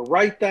would never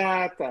write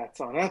that. That's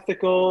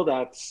unethical.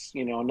 That's,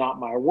 not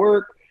my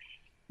work.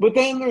 But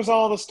then there's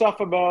all the stuff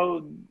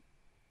about,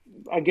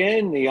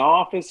 again, the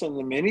office and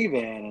the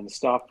minivan and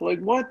stuff.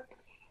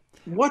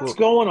 What's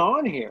going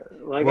on here?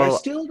 I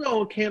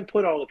still can't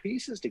put all the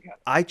pieces together.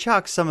 I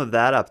chalk some of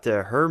that up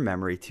to her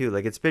memory too.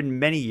 It's been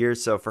many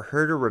years, so for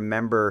her to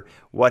remember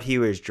what he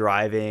was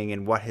driving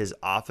and what his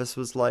office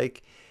was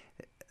like,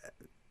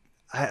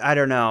 I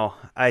don't know.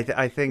 I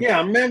think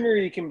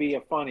memory can be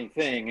a funny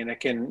thing,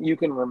 and you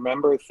can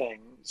remember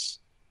things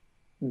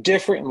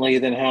differently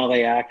than how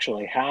they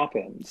actually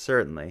happened.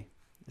 Certainly,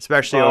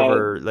 especially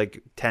over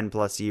 10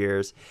 plus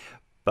years,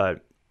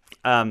 but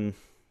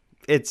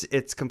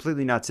it's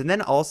completely nuts. And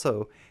then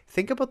also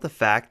think about the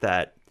fact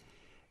that,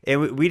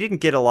 and we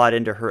didn't get a lot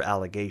into her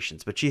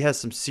allegations, but she has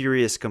some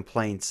serious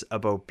complaints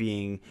about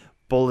being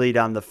bullied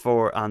on the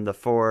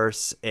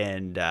force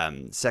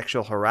and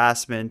sexual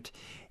harassment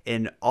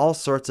and all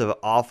sorts of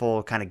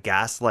awful kind of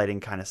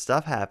gaslighting kind of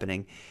stuff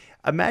happening.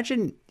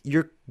 Imagine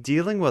you're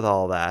dealing with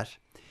all that.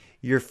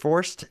 You're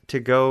forced to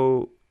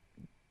go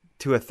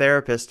to a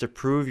therapist to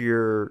prove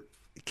your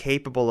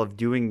capable of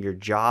doing your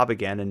job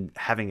again and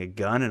having a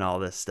gun and all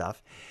this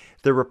stuff.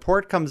 The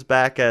report comes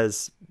back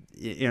as,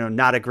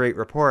 not a great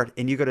report,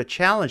 and you go to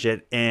challenge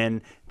it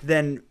and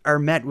then are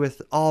met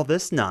with all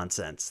this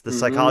nonsense. The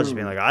psychologist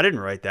being like, I didn't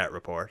write that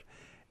report.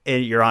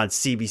 And you're on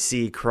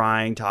CBC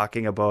crying,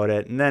 talking about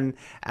it. And then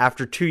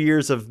after 2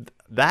 years of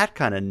that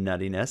kind of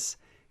nuttiness,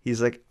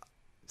 he's like,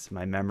 it's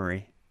my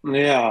memory.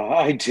 Yeah,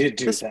 I did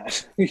do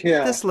that.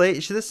 Yeah.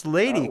 This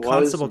lady,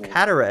 Constable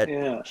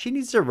Carteret, she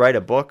needs to write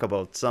a book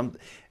about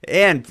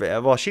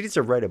she needs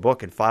to write a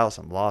book and file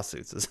some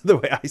lawsuits, is the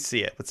way I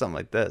see it, with something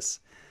like this.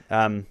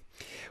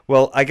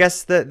 Well, I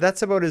guess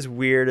that's about as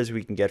weird as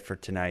we can get for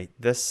tonight.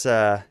 This,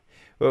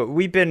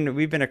 we've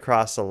been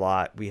across a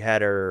lot. We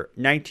had our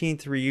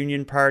 19th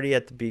reunion party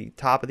at the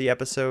top of the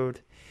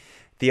episode,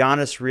 the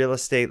honest real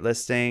estate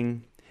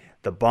listing,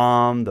 the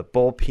bomb, the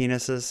bull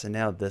penises, and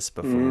now this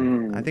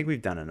buffoon. I think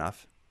we've done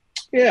enough.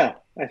 Yeah,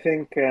 I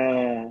think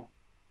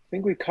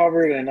we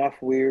covered enough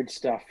weird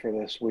stuff for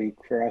this week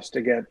for us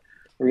to get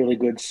really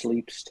good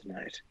sleeps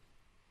tonight.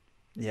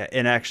 Yeah,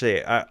 and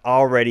actually, I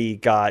already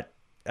got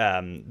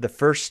the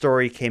first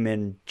story came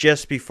in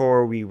just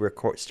before we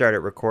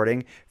started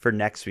recording for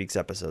next week's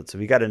episode. So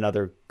we got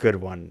another good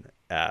one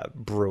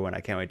brewing. I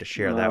can't wait to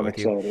share that with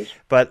you.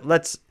 But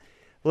let's,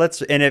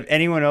 and if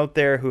anyone out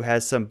there who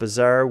has some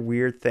bizarre,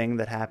 weird thing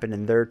that happened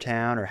in their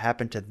town or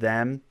happened to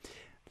them,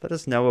 let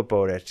us know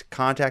about it.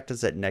 Contact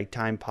us at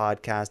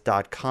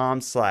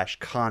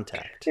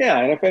nighttimepodcast.com/contact. Yeah,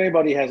 and if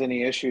anybody has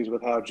any issues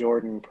with how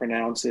Jordan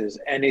pronounces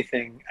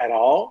anything at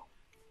all,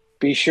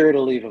 be sure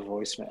to leave a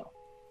voicemail.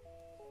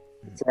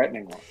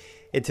 Threatening one.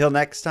 Until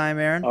next time,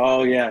 Aaron.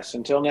 Oh, yes.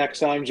 Until next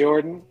time,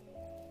 Jordan.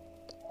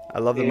 I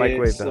love the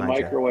microwave behind you. It's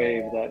the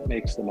microwave that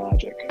makes the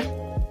magic.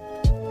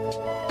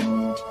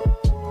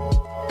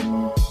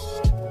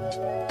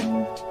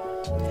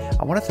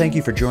 I want to thank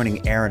you for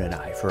joining Aaron and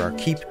I for our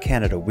Keep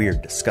Canada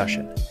Weird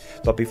discussion.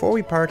 But before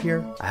we part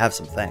here, I have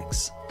some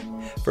thanks.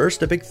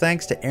 First, a big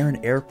thanks to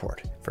Aaron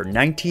Airport for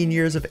 19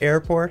 years of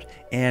Airport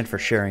and for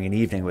sharing an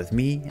evening with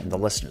me and the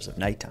listeners of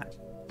Nighttime.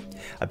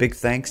 A big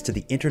thanks to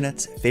the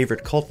internet's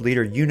favorite cult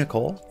leader,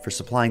 Unicole, for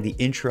supplying the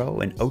intro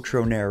and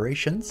outro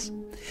narrations.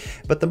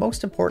 But the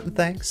most important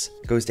thanks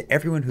goes to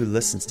everyone who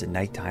listens to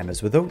Nighttime,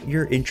 as without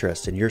your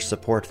interest and your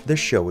support, this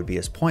show would be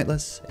as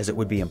pointless as it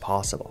would be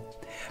impossible.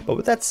 But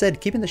with that said,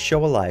 keeping the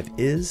show alive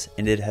is,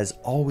 and it has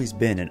always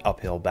been, an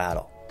uphill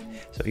battle.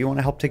 So if you want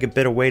to help take a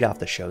bit of weight off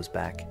the show's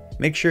back,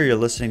 make sure you're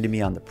listening to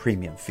me on the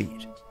premium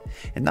feed.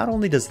 And not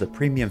only does the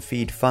premium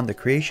feed fund the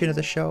creation of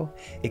the show,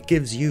 it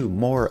gives you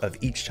more of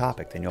each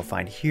topic than you'll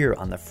find here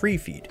on the free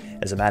feed,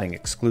 as I'm adding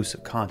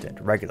exclusive content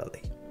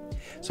regularly.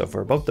 So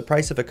for about the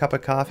price of a cup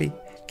of coffee,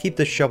 keep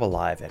the show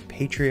alive at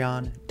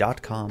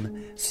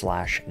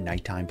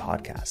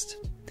patreon.com/nighttimepodcast.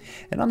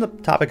 And on the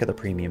topic of the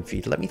premium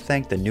feed, let me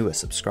thank the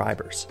newest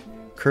subscribers,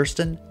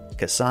 Kirsten,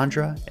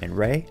 Cassandra, and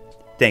Ray.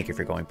 Thank you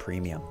for going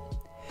premium.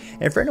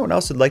 And for anyone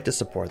else who'd like to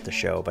support the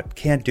show but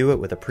can't do it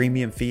with a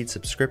premium feed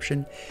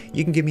subscription,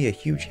 you can give me a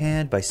huge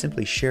hand by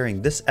simply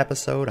sharing this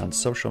episode on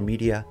social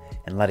media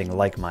and letting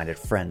like-minded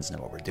friends know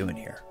what we're doing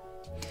here.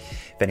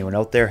 If anyone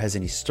out there has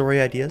any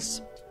story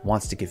ideas,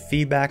 wants to give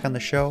feedback on the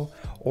show,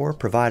 or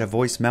provide a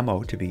voice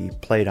memo to be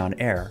played on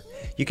air,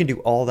 you can do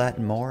all that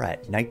and more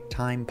at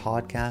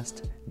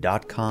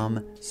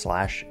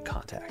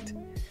nighttimepodcast.com/contact.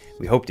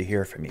 We hope to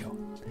hear from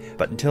you.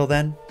 But until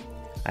then,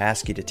 I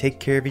ask you to take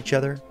care of each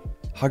other,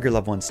 hug your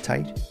loved ones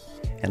tight,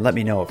 and let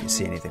me know if you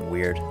see anything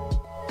weird.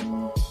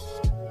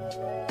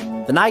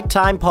 The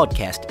Nighttime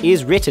Podcast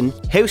is written,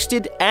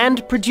 hosted,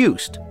 and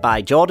produced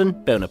by Jordan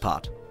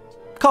Bonaparte.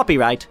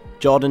 Copyright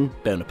Jordan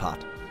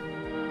Bonaparte.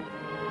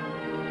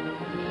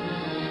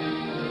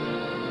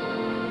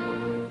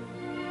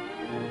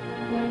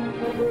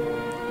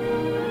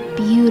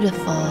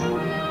 Beautiful,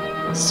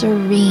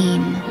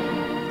 serene,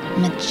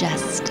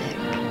 majestic,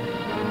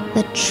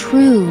 the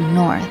true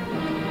North.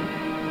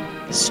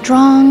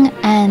 Strong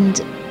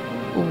and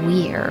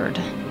weird.